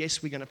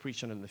 Yes, we're going to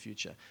preach on it in the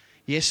future.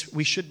 Yes,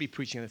 we should be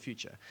preaching in the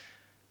future.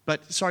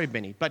 But, sorry,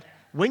 Benny, but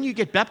when you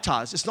get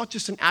baptized, it's not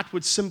just an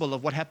outward symbol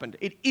of what happened.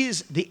 It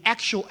is the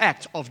actual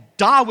act of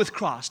die with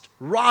Christ,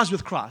 rise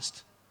with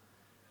Christ.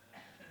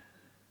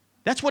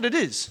 That's what it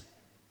is.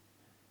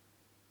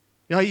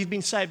 You've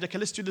been saved. Okay,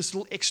 let's do this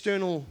little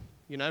external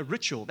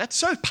ritual. That's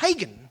so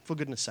pagan, for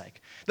goodness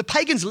sake. The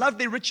pagans love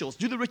their rituals.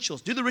 Do the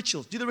rituals, do the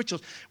rituals, do the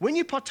rituals. When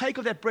you partake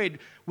of that bread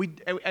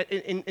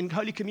in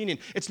Holy Communion,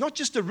 it's not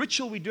just a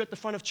ritual we do at the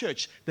front of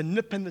church, the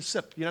nip and the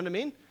sip, you know what I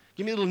mean?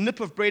 Give me a little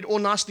nip of bread all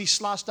nicely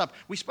sliced up.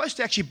 We're supposed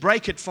to actually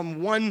break it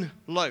from one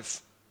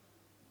loaf.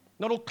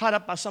 Not all cut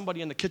up by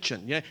somebody in the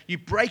kitchen. You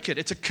break it.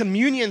 It's a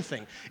communion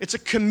thing. It's a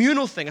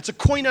communal thing. It's a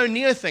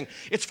koinonia thing.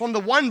 It's from the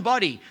one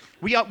body.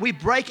 We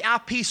break our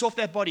piece off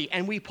that body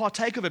and we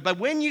partake of it. But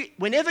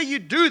whenever you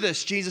do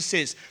this, Jesus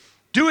says,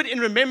 do it in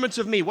remembrance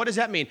of me. What does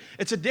that mean?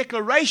 It's a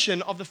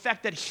declaration of the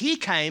fact that he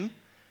came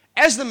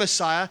as the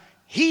Messiah.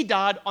 He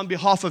died on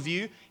behalf of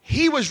you.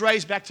 He was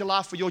raised back to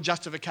life for your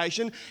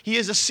justification. He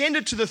has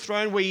ascended to the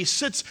throne where he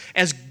sits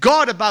as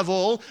God above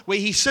all, where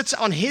he sits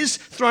on his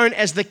throne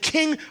as the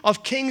King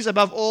of kings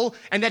above all,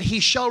 and that he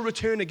shall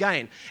return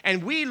again.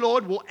 And we,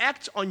 Lord, will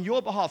act on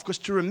your behalf, because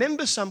to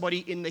remember somebody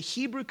in the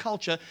Hebrew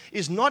culture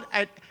is not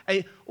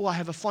I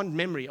have a fond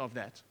memory of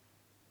that.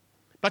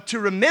 But to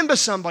remember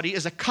somebody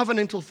is a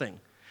covenantal thing.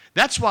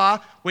 That's why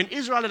when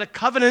Israel had a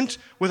covenant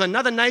with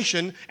another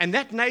nation and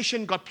that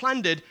nation got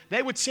plundered,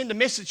 they would send a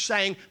message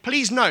saying,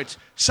 please note,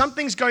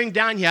 something's going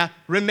down here,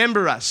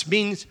 remember us.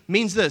 Means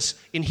this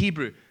in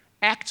Hebrew,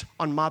 act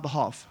on my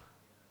behalf.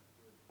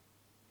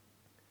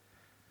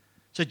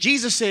 So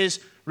Jesus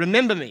says,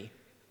 remember me,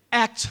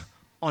 act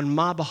on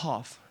my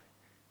behalf.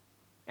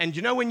 And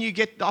you know when you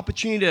get the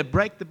opportunity to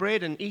break the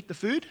bread and eat the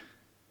food?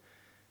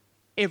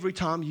 Every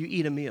time you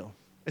eat a meal.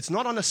 It's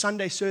not on a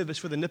Sunday service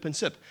for the nip and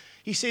sip.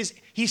 He says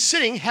he's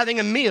sitting having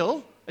a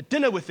meal, a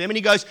dinner with them, and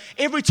he goes,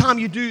 every time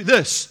you do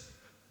this,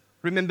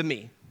 remember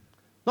me.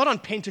 Not on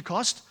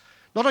Pentecost,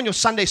 not on your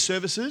Sunday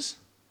services.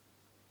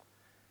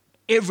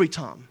 Every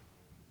time.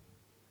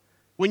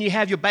 When you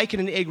have your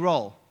bacon and egg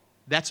roll,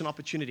 that's an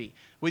opportunity.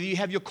 Whether you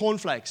have your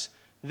cornflakes,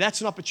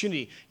 that's an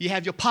opportunity. You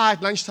have your pie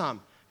at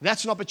lunchtime,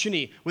 that's an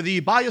opportunity. Whether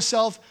you're by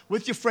yourself,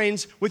 with your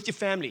friends, with your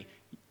family.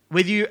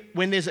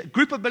 When there's a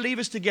group of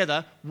believers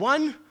together,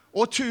 one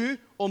or two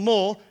or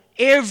more,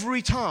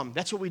 every time.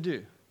 That's what we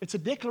do. It's a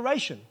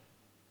declaration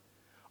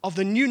of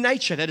the new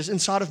nature that is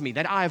inside of me,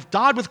 that I have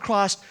died with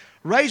Christ,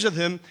 raised with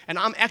him, and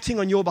I'm acting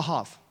on your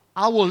behalf.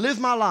 I will live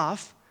my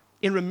life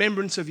in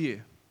remembrance of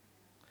you.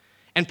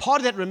 And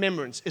part of that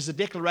remembrance is the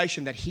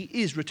declaration that he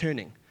is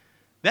returning.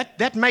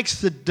 That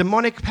makes the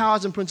demonic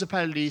powers and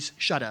principalities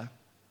shudder,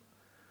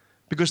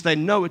 because they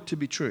know it to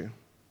be true.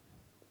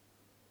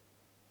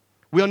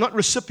 We are not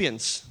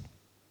recipients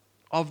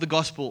of the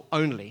gospel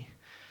only.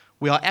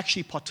 We are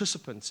actually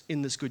participants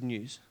in this good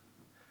news.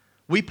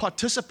 We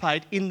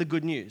participate in the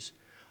good news.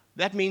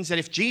 That means that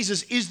if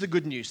Jesus is the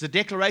good news, the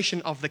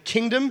declaration of the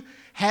kingdom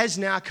has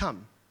now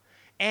come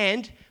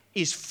and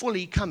is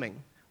fully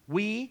coming,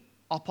 we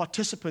are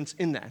participants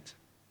in that.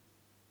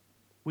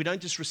 We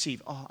don't just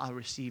receive, I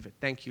receive it.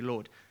 Thank you,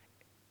 Lord.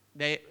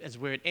 That's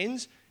where it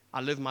ends.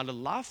 I live my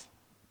little life.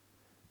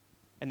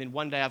 And then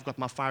one day I've got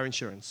my fire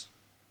insurance.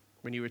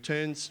 When he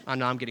returns, I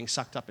know I'm getting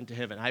sucked up into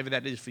heaven, however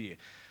that is for you.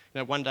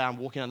 One day I'm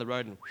walking down the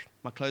road and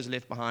my clothes are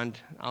left behind,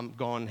 I'm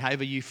gone.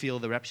 However you feel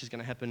the rapture is going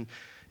to happen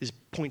is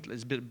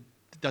pointless, but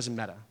it doesn't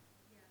matter.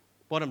 Yeah.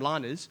 Bottom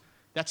line is,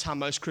 that's how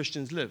most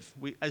Christians live.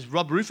 As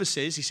Rob Rufus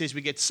says, he says we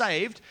get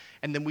saved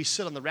and then we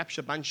sit on the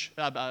rapture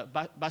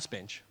bus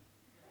bench.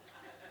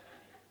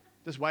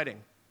 Just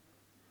waiting.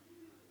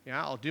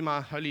 I'll do my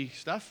holy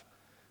stuff.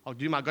 I'll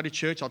go to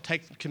church, I'll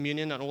take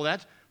communion and all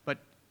that. But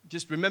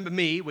just remember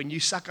me, when you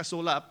suck us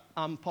all up,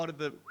 I'm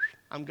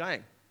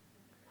going.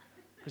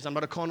 Because I'm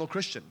not a carnal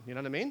Christian, you know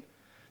what I mean?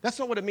 That's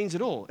not what it means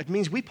at all. It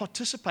means we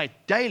participate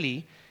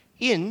daily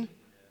in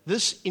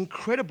this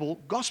incredible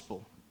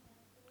gospel.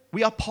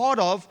 We are part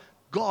of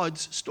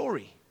God's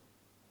story.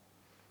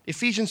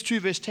 Ephesians 2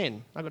 verse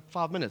 10. I've got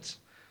 5 minutes.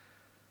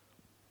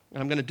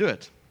 And I'm going to do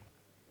it.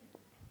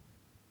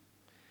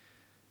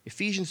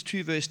 Ephesians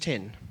 2 verse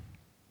 10.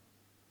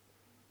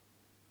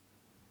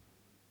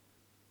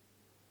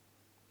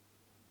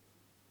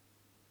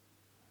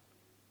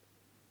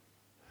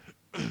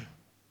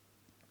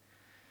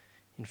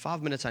 In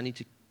 5 minutes, I need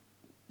to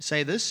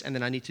say this, and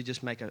then I need to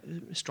just make a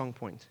strong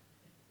point.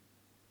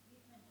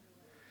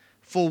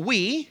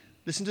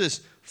 Listen to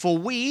this, for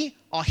we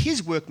are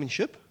his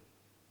workmanship,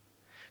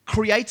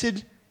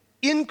 created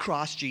in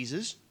Christ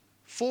Jesus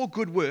for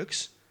good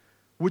works,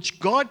 which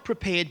God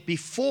prepared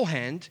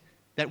beforehand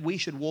that we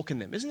should walk in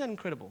them. Isn't that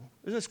incredible?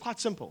 It's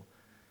quite simple.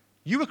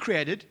 You were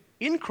created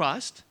in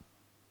Christ.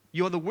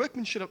 You are the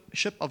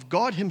workmanship of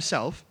God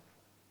himself.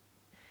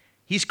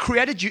 He's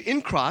created you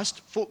in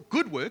Christ for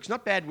good works,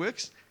 not bad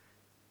works,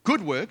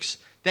 good works,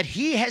 that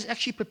he has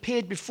actually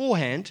prepared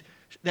beforehand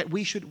that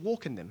we should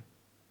walk in them.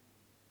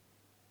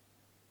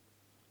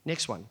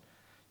 Next one,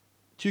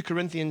 2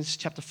 Corinthians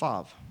chapter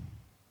 5.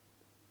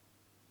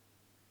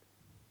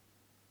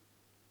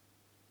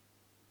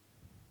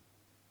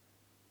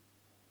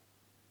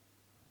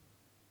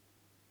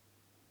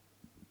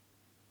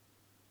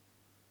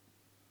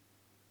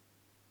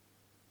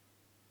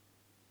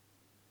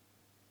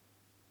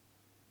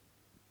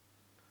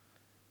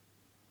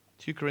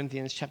 Two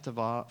Corinthians chapter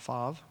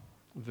 5,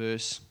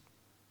 verse,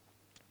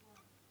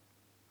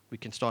 we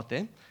can start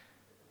there,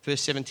 verse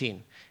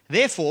 17.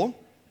 Therefore,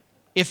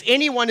 if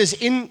anyone is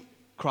in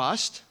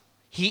Christ,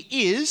 he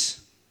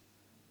is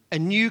a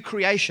new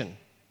creation.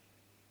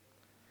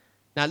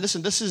 Now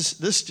listen,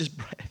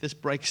 this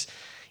breaks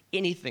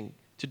anything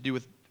to do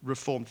with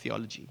Reformed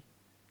theology.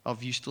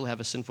 of you still have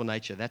a sinful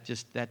nature.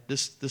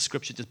 This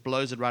scripture just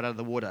blows it right out of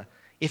the water.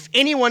 If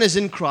anyone is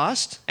in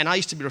Christ, and I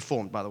used to be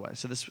reformed, by the way,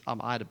 so this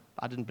I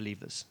didn't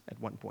believe this at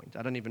one point.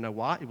 I don't even know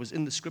why. It was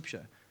in the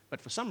scripture. But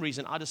for some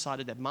reason, I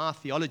decided that my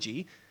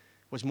theology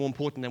was more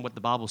important than what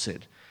the Bible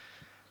said.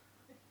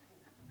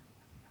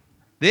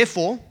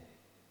 Therefore,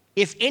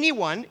 if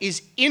anyone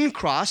is in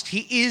Christ,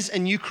 he is a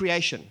new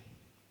creation.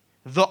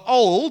 The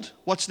old,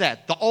 what's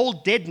that? The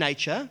old dead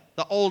nature,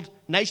 the old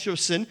nature of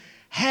sin,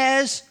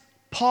 has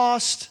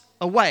passed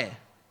away.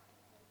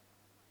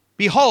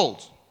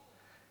 Behold,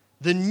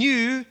 the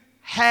new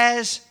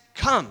has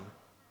come.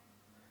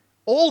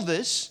 All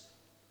this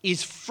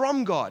is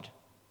from God,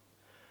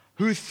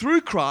 who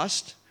through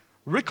Christ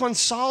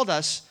reconciled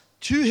us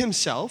to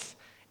himself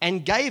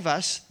and gave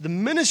us the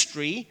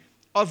ministry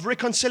of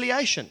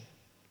reconciliation.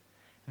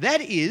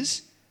 That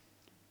is,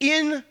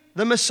 in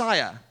the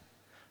Messiah,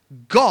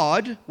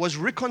 God was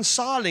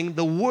reconciling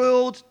the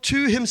world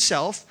to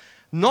himself,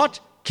 not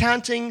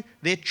counting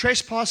their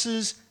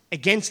trespasses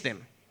against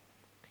them,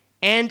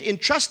 and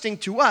entrusting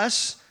to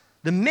us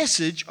the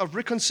message of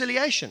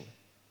reconciliation.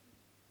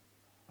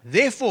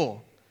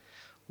 Therefore,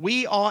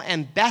 we are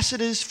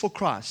ambassadors for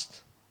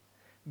Christ,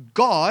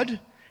 God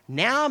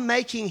now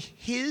making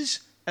his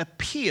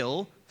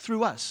appeal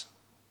through us.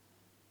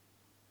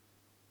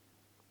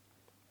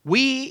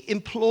 We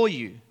implore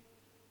you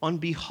on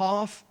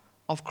behalf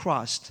of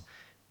Christ,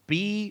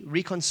 be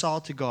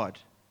reconciled to God.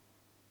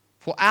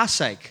 For our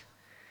sake,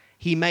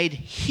 he made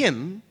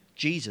him,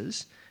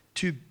 Jesus,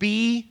 to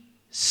be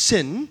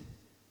sin,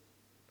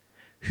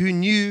 who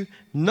knew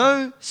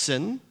no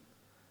sin,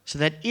 so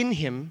that in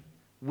him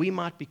we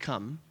might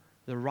become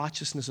the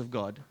righteousness of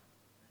God.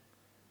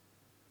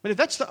 But if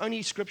that's the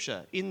only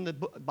scripture in the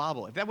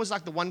Bible, if that was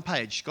like the one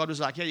page, God was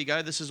like, here you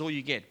go, this is all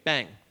you get,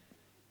 bang.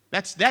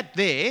 That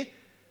there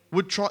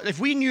would try, if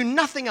we knew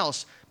nothing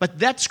else, but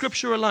that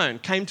scripture alone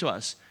came to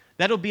us,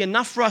 that'll be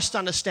enough for us to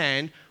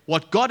understand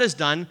what God has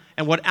done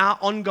and what our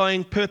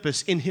ongoing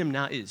purpose in him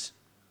now is.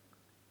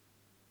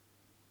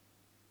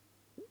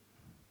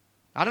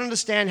 I don't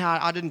understand how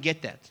I didn't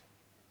get that.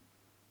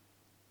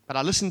 But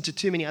I listened to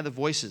too many other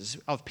voices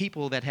of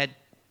people that had,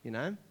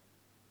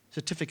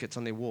 certificates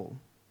on their wall.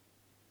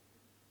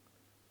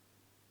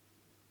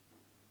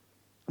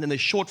 And then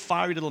this short,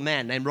 fiery little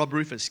man named Rob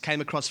Rufus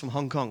came across from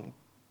Hong Kong,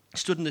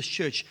 stood in this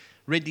church,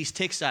 read these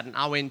texts out, and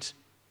I went,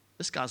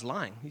 this guy's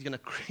lying. He's going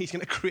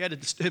to create a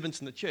disturbance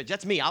in the church.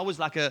 That's me. I was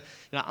like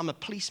I'm a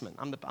policeman.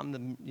 I'm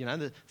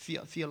the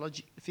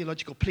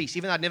theological police.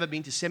 Even though I'd never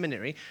been to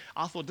seminary,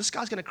 I thought this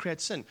guy's going to create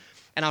sin.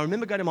 And I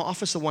remember going to my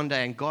office one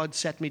day, and God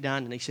sat me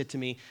down, and he said to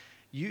me,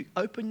 you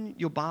open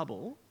your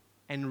Bible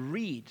and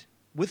read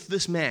with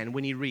this man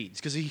when he reads,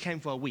 because he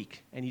came for a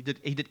week, and he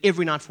did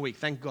every night for a week.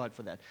 Thank God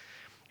for that.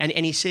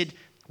 And he said,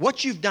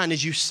 what you've done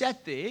is you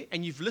sat there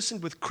and you've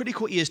listened with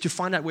critical ears to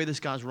find out where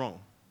this guy's wrong.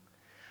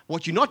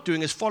 What you're not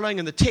doing is following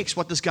in the text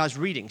what this guy's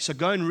reading. So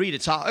go and read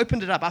it. So I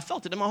opened it up. I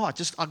felt it in my heart.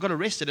 I got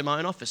arrested in my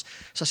own office.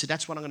 So I said,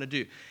 that's what I'm going to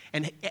do.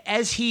 And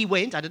as he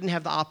went, I didn't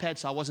have the iPad,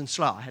 so I wasn't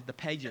slow. I had the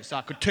pages, so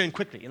I could turn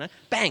quickly,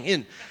 bang,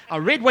 in. I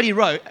read what he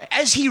wrote.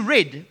 As he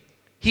read,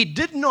 he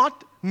did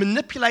not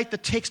manipulate the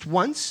text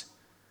once.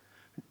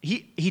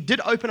 He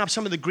did open up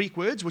some of the Greek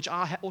words, which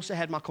I also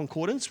had my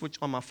concordance, which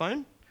on my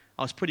phone.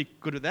 I was pretty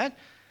good at that.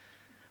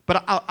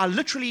 But I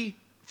literally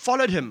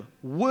followed him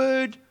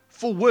word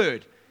for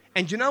word.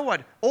 And you know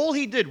what? All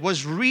he did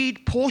was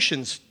read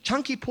portions,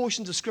 chunky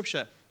portions of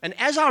Scripture. And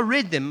as I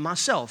read them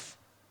myself,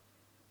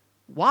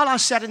 while I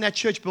sat in that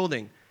church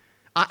building,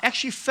 I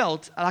actually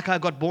felt like I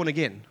got born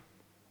again.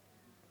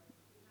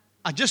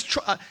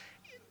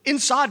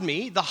 Inside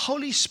me, the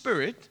Holy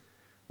Spirit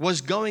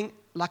was going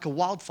like a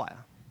wildfire.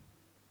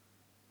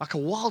 Like a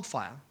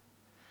wildfire.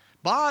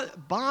 By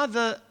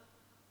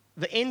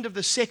the end of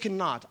the second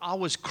night, I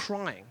was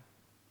crying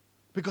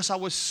because I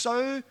was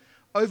so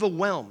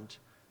overwhelmed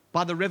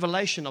by the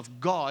revelation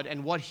of God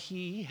and what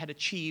he had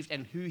achieved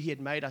and who he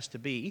had made us to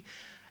be.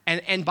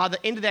 And by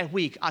the end of that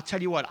week, I tell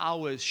you what, I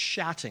was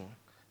shouting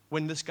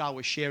when this guy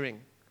was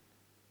sharing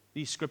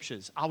these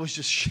scriptures. I was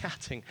just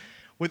shouting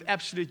with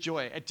absolute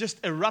joy. It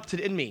just erupted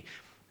in me.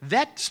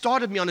 That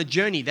started me on a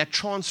journey that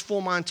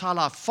transformed my entire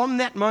life. From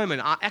that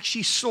moment, I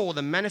actually saw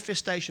the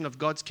manifestation of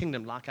God's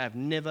kingdom like I've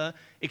never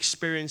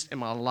experienced in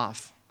my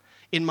life.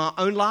 In my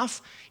own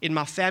life, in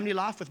my family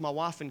life with my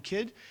wife and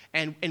kid,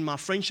 and in my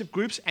friendship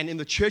groups, and in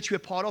the church we're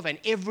part of, and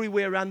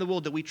everywhere around the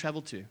world that we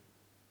travel to.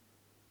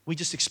 We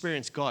just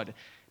experienced God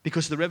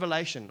because of the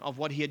revelation of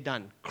what he had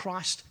done.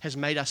 Christ has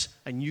made us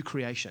a new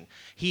creation.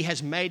 He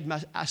has made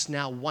us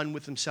now one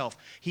with himself.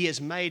 He has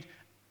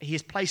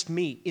placed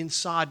me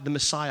inside the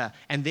Messiah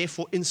and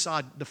therefore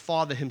inside the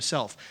Father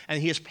himself.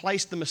 And he has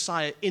placed the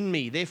Messiah in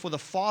me. Therefore the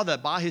Father,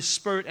 by his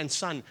Spirit and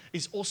Son,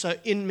 is also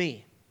in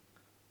me,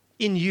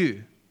 in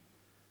you,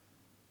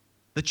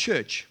 the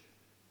church.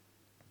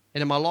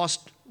 And in my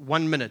last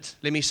 1 minute,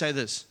 let me say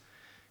this.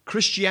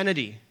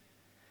 Christianity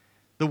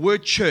The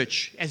word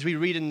church, as we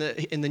read in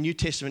the New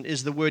Testament,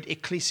 is the word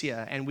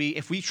ecclesia. And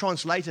if we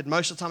translate it,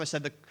 most of the time I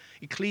said the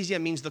ecclesia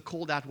means the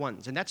called out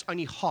ones. And that's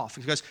only half,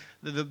 because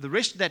the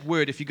rest of that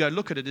word, if you go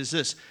look at it, is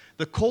this: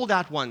 the called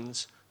out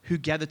ones who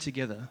gather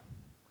together.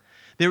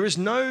 There is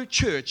no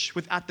church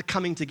without the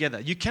coming together.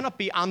 You cannot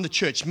be, I'm the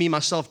church, me,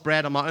 myself,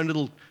 Brad, on my own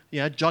little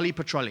jolly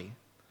patrolly,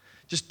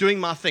 just doing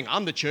my thing.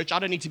 I'm the church. I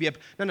don't need to be a...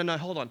 No,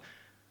 hold on.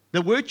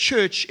 The word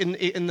church in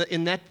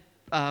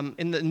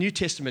the New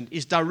Testament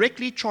is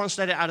directly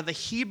translated out of the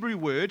Hebrew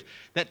word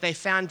that they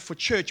found for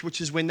church, which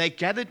is when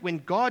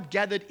God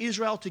gathered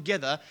Israel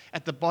together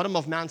at the bottom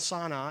of Mount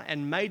Sinai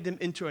and made them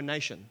into a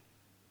nation.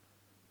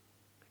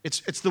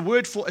 It's the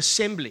word for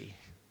assembly.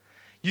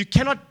 You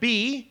cannot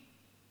be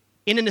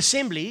in an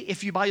assembly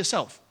if you're by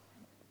yourself.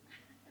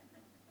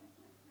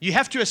 You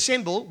have to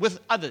assemble with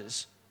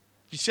others.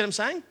 You see what I'm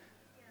saying?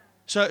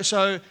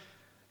 So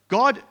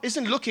God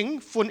isn't looking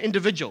for an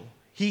individual.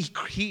 He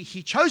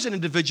chose an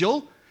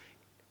individual,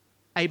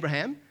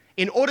 Abraham,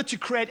 in order to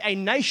create a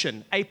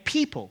nation, a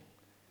people.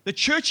 The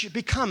church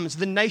becomes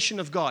the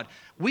nation of God.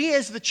 We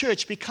as the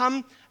church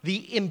become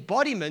the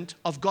embodiment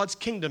of God's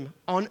kingdom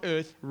on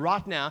earth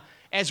right now,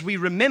 as we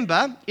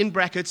remember, in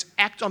brackets,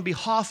 act on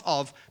behalf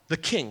of the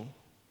King.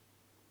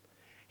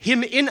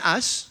 Him in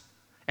us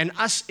and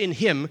us in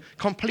him,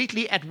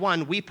 completely at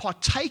one, we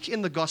partake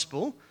in the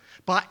gospel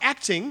by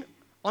acting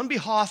on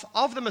behalf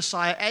of the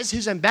Messiah as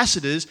his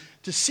ambassadors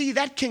to see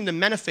that kingdom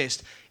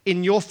manifest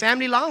in your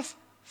family life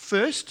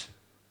first,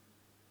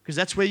 because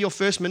that's where your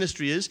first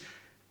ministry is.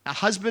 A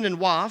husband and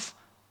wife,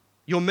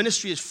 your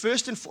ministry is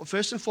first and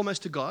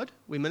foremost to God.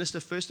 We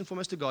minister first and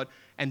foremost to God,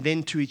 and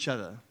then to each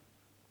other.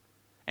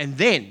 And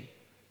then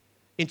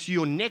into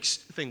your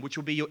next thing, which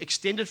will be your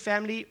extended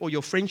family or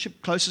your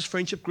closest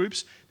friendship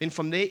groups. Then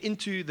from there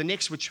into the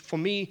next, which for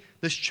me,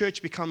 this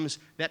church becomes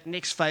that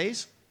next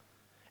phase.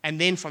 And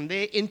then from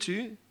there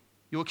into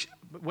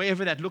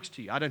wherever that looks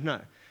to you, I don't know.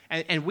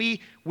 And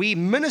we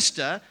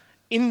minister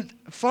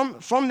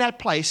from that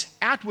place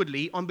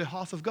outwardly on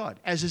behalf of God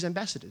as his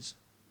ambassadors.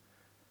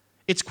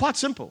 It's quite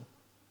simple,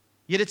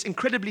 yet it's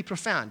incredibly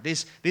profound.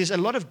 There's a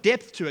lot of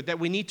depth to it that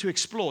we need to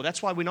explore.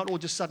 That's why we're not all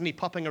just suddenly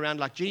popping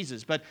around like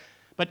Jesus. But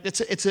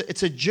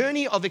it's a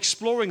journey of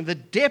exploring the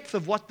depth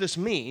of what this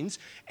means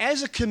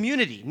as a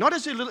community, not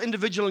as a little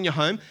individual in your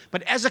home,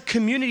 but as a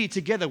community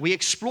together. We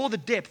explore the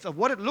depth of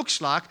what it looks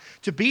like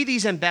to be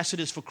these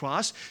ambassadors for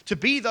Christ, to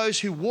be those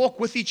who walk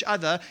with each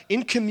other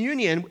in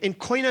communion, in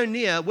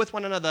koinonia with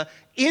one another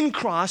in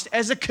Christ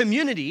as a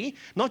community,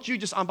 not you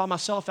just, I'm by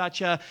myself out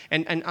here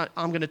and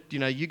I'm going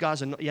to, you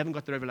guys you haven't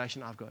got the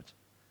revelation I've got.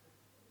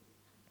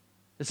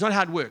 It's not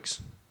how it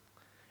works.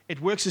 It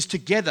works as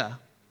together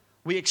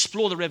we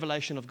explore the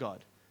revelation of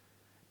God,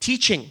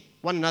 teaching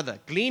one another,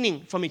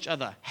 gleaning from each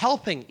other,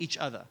 helping each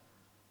other.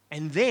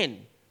 And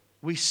then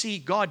we see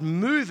God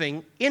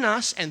moving in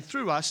us and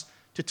through us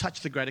to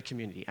touch the greater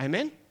community.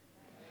 Amen?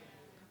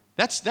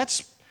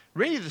 That's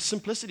really the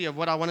simplicity of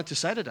what I wanted to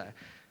say today.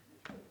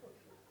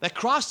 That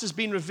Christ has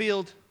been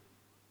revealed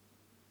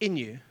in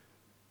you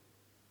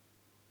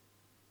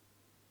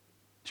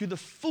to the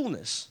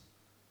fullness.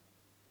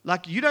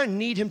 Like you don't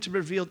need him to be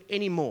revealed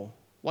anymore.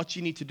 What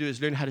you need to do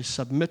is learn how to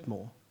submit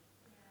more.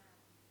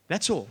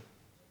 That's all.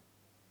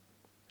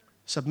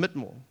 Submit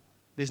more.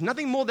 There's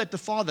nothing more that the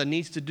Father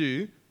needs to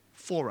do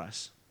for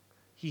us.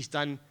 He's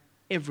done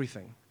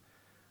everything.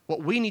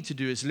 What we need to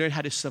do is learn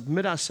how to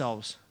submit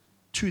ourselves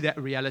to that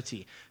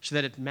reality so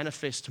that it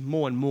manifests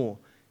more and more.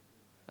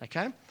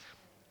 Okay?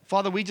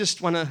 Father, we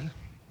just want to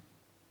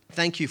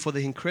thank you for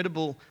the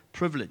incredible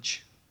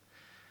privilege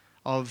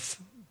of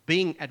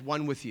being at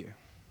one with you.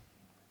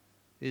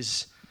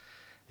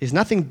 There's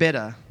nothing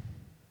better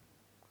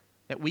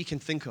that we can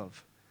think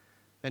of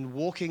than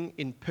walking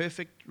in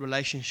perfect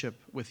relationship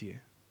with you.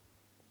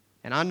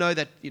 And I know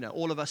that,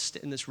 all of us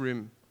in this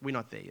room, we're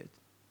not there yet.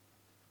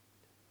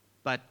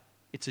 But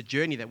it's a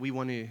journey that we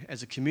want to,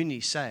 as a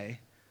community, say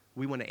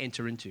we want to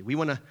enter into. We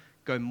want to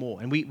go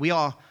more. And we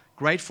are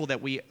grateful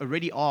that we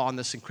already are on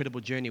this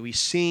incredible journey. We're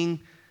seeing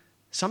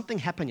something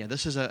happen here.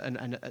 This is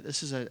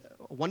a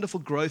wonderful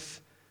growth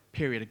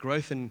period, a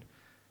growth in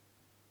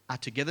our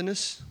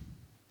togetherness,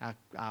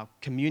 our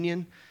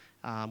communion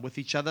with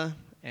each other,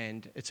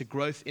 and it's a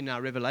growth in our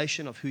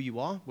revelation of who you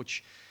are,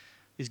 which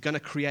is going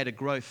to create a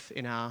growth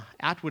in our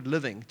outward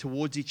living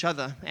towards each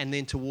other and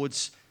then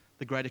towards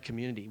the greater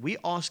community. We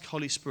ask,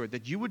 Holy Spirit,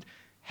 that you would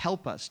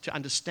help us to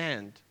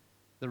understand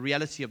the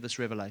reality of this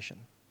revelation.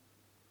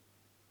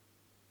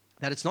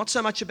 That it's not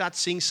so much about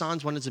seeing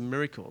signs, wonders, and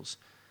miracles,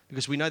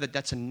 because we know that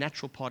that's a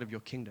natural part of your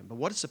kingdom. But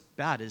what it's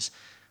about is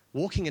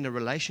walking in a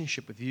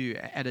relationship with you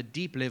at a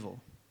deep level.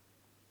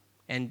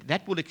 And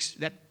that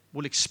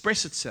will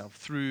express itself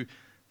through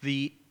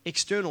the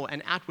external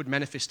and outward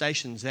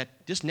manifestations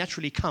that just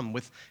naturally come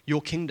with your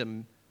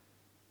kingdom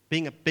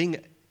being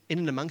in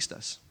and amongst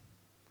us.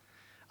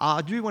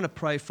 I do want to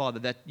pray, Father,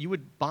 that you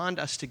would bind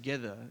us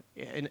together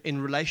in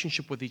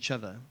relationship with each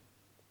other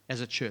as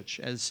a church,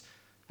 as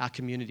our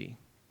community.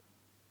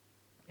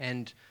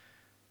 And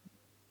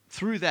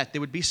through that, there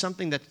would be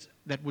something that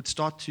that would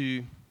start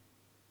to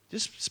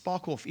just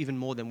spark off even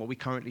more than what we're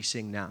currently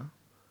seeing now.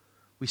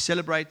 We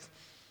celebrate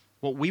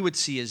what we would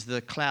see as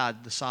the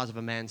cloud the size of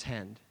a man's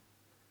hand.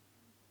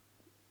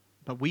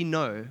 But we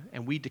know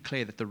and we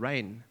declare that the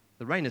rain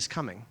is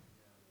coming.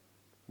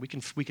 We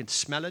can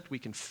smell it, we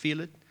can feel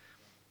it.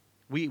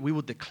 We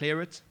will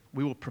declare it,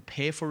 we will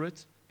prepare for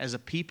it as a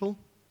people,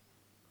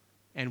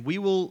 and we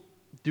will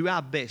do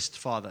our best,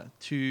 Father,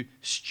 to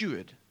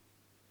steward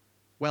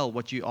well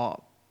what you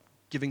are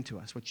giving to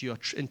us, what you are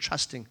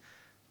entrusting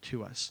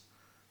to us.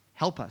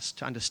 Help us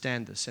to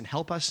understand this and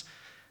help us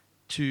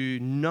to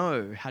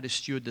know how to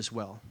steward this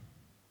well.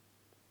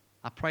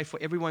 I pray for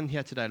everyone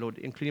here today, Lord,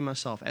 including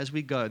myself, as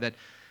we go, that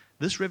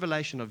this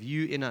revelation of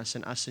you in us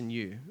and us in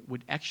you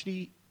would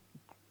actually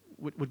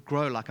would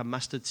grow like a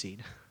mustard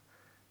seed,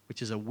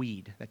 which is a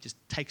weed that just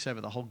takes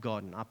over the whole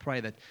garden. I pray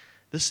that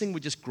this thing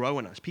would just grow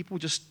in us. People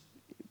would just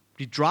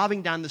be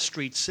driving down the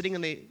street, sitting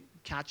on their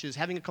couches,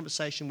 having a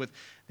conversation with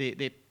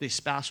their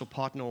spouse or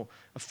partner or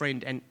a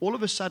friend, and all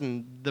of a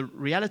sudden, the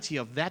reality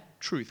of that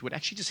truth would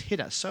actually just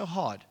hit us so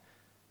hard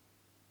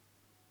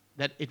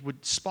that it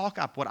would spark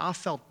up what I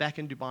felt back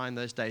in Dubai in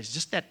those days,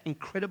 just that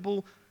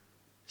incredible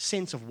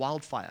sense of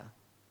wildfire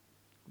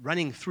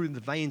running through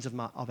the veins of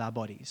our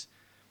bodies,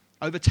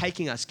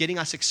 overtaking us, getting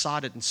us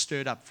excited and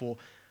stirred up for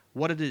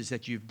what it is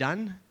that you've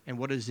done and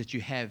what it is that you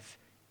have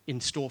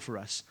in store for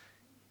us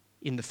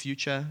in the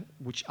future,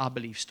 which I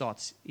believe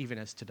starts even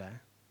as today.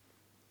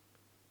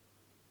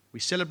 We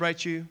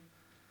celebrate you.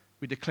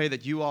 We declare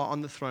that you are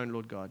on the throne,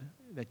 Lord God,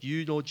 that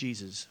you, Lord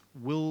Jesus,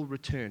 will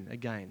return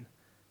again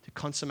to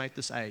consummate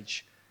this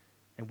age,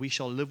 and we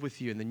shall live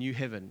with you in the new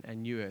heaven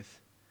and new earth.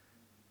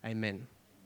 Amen.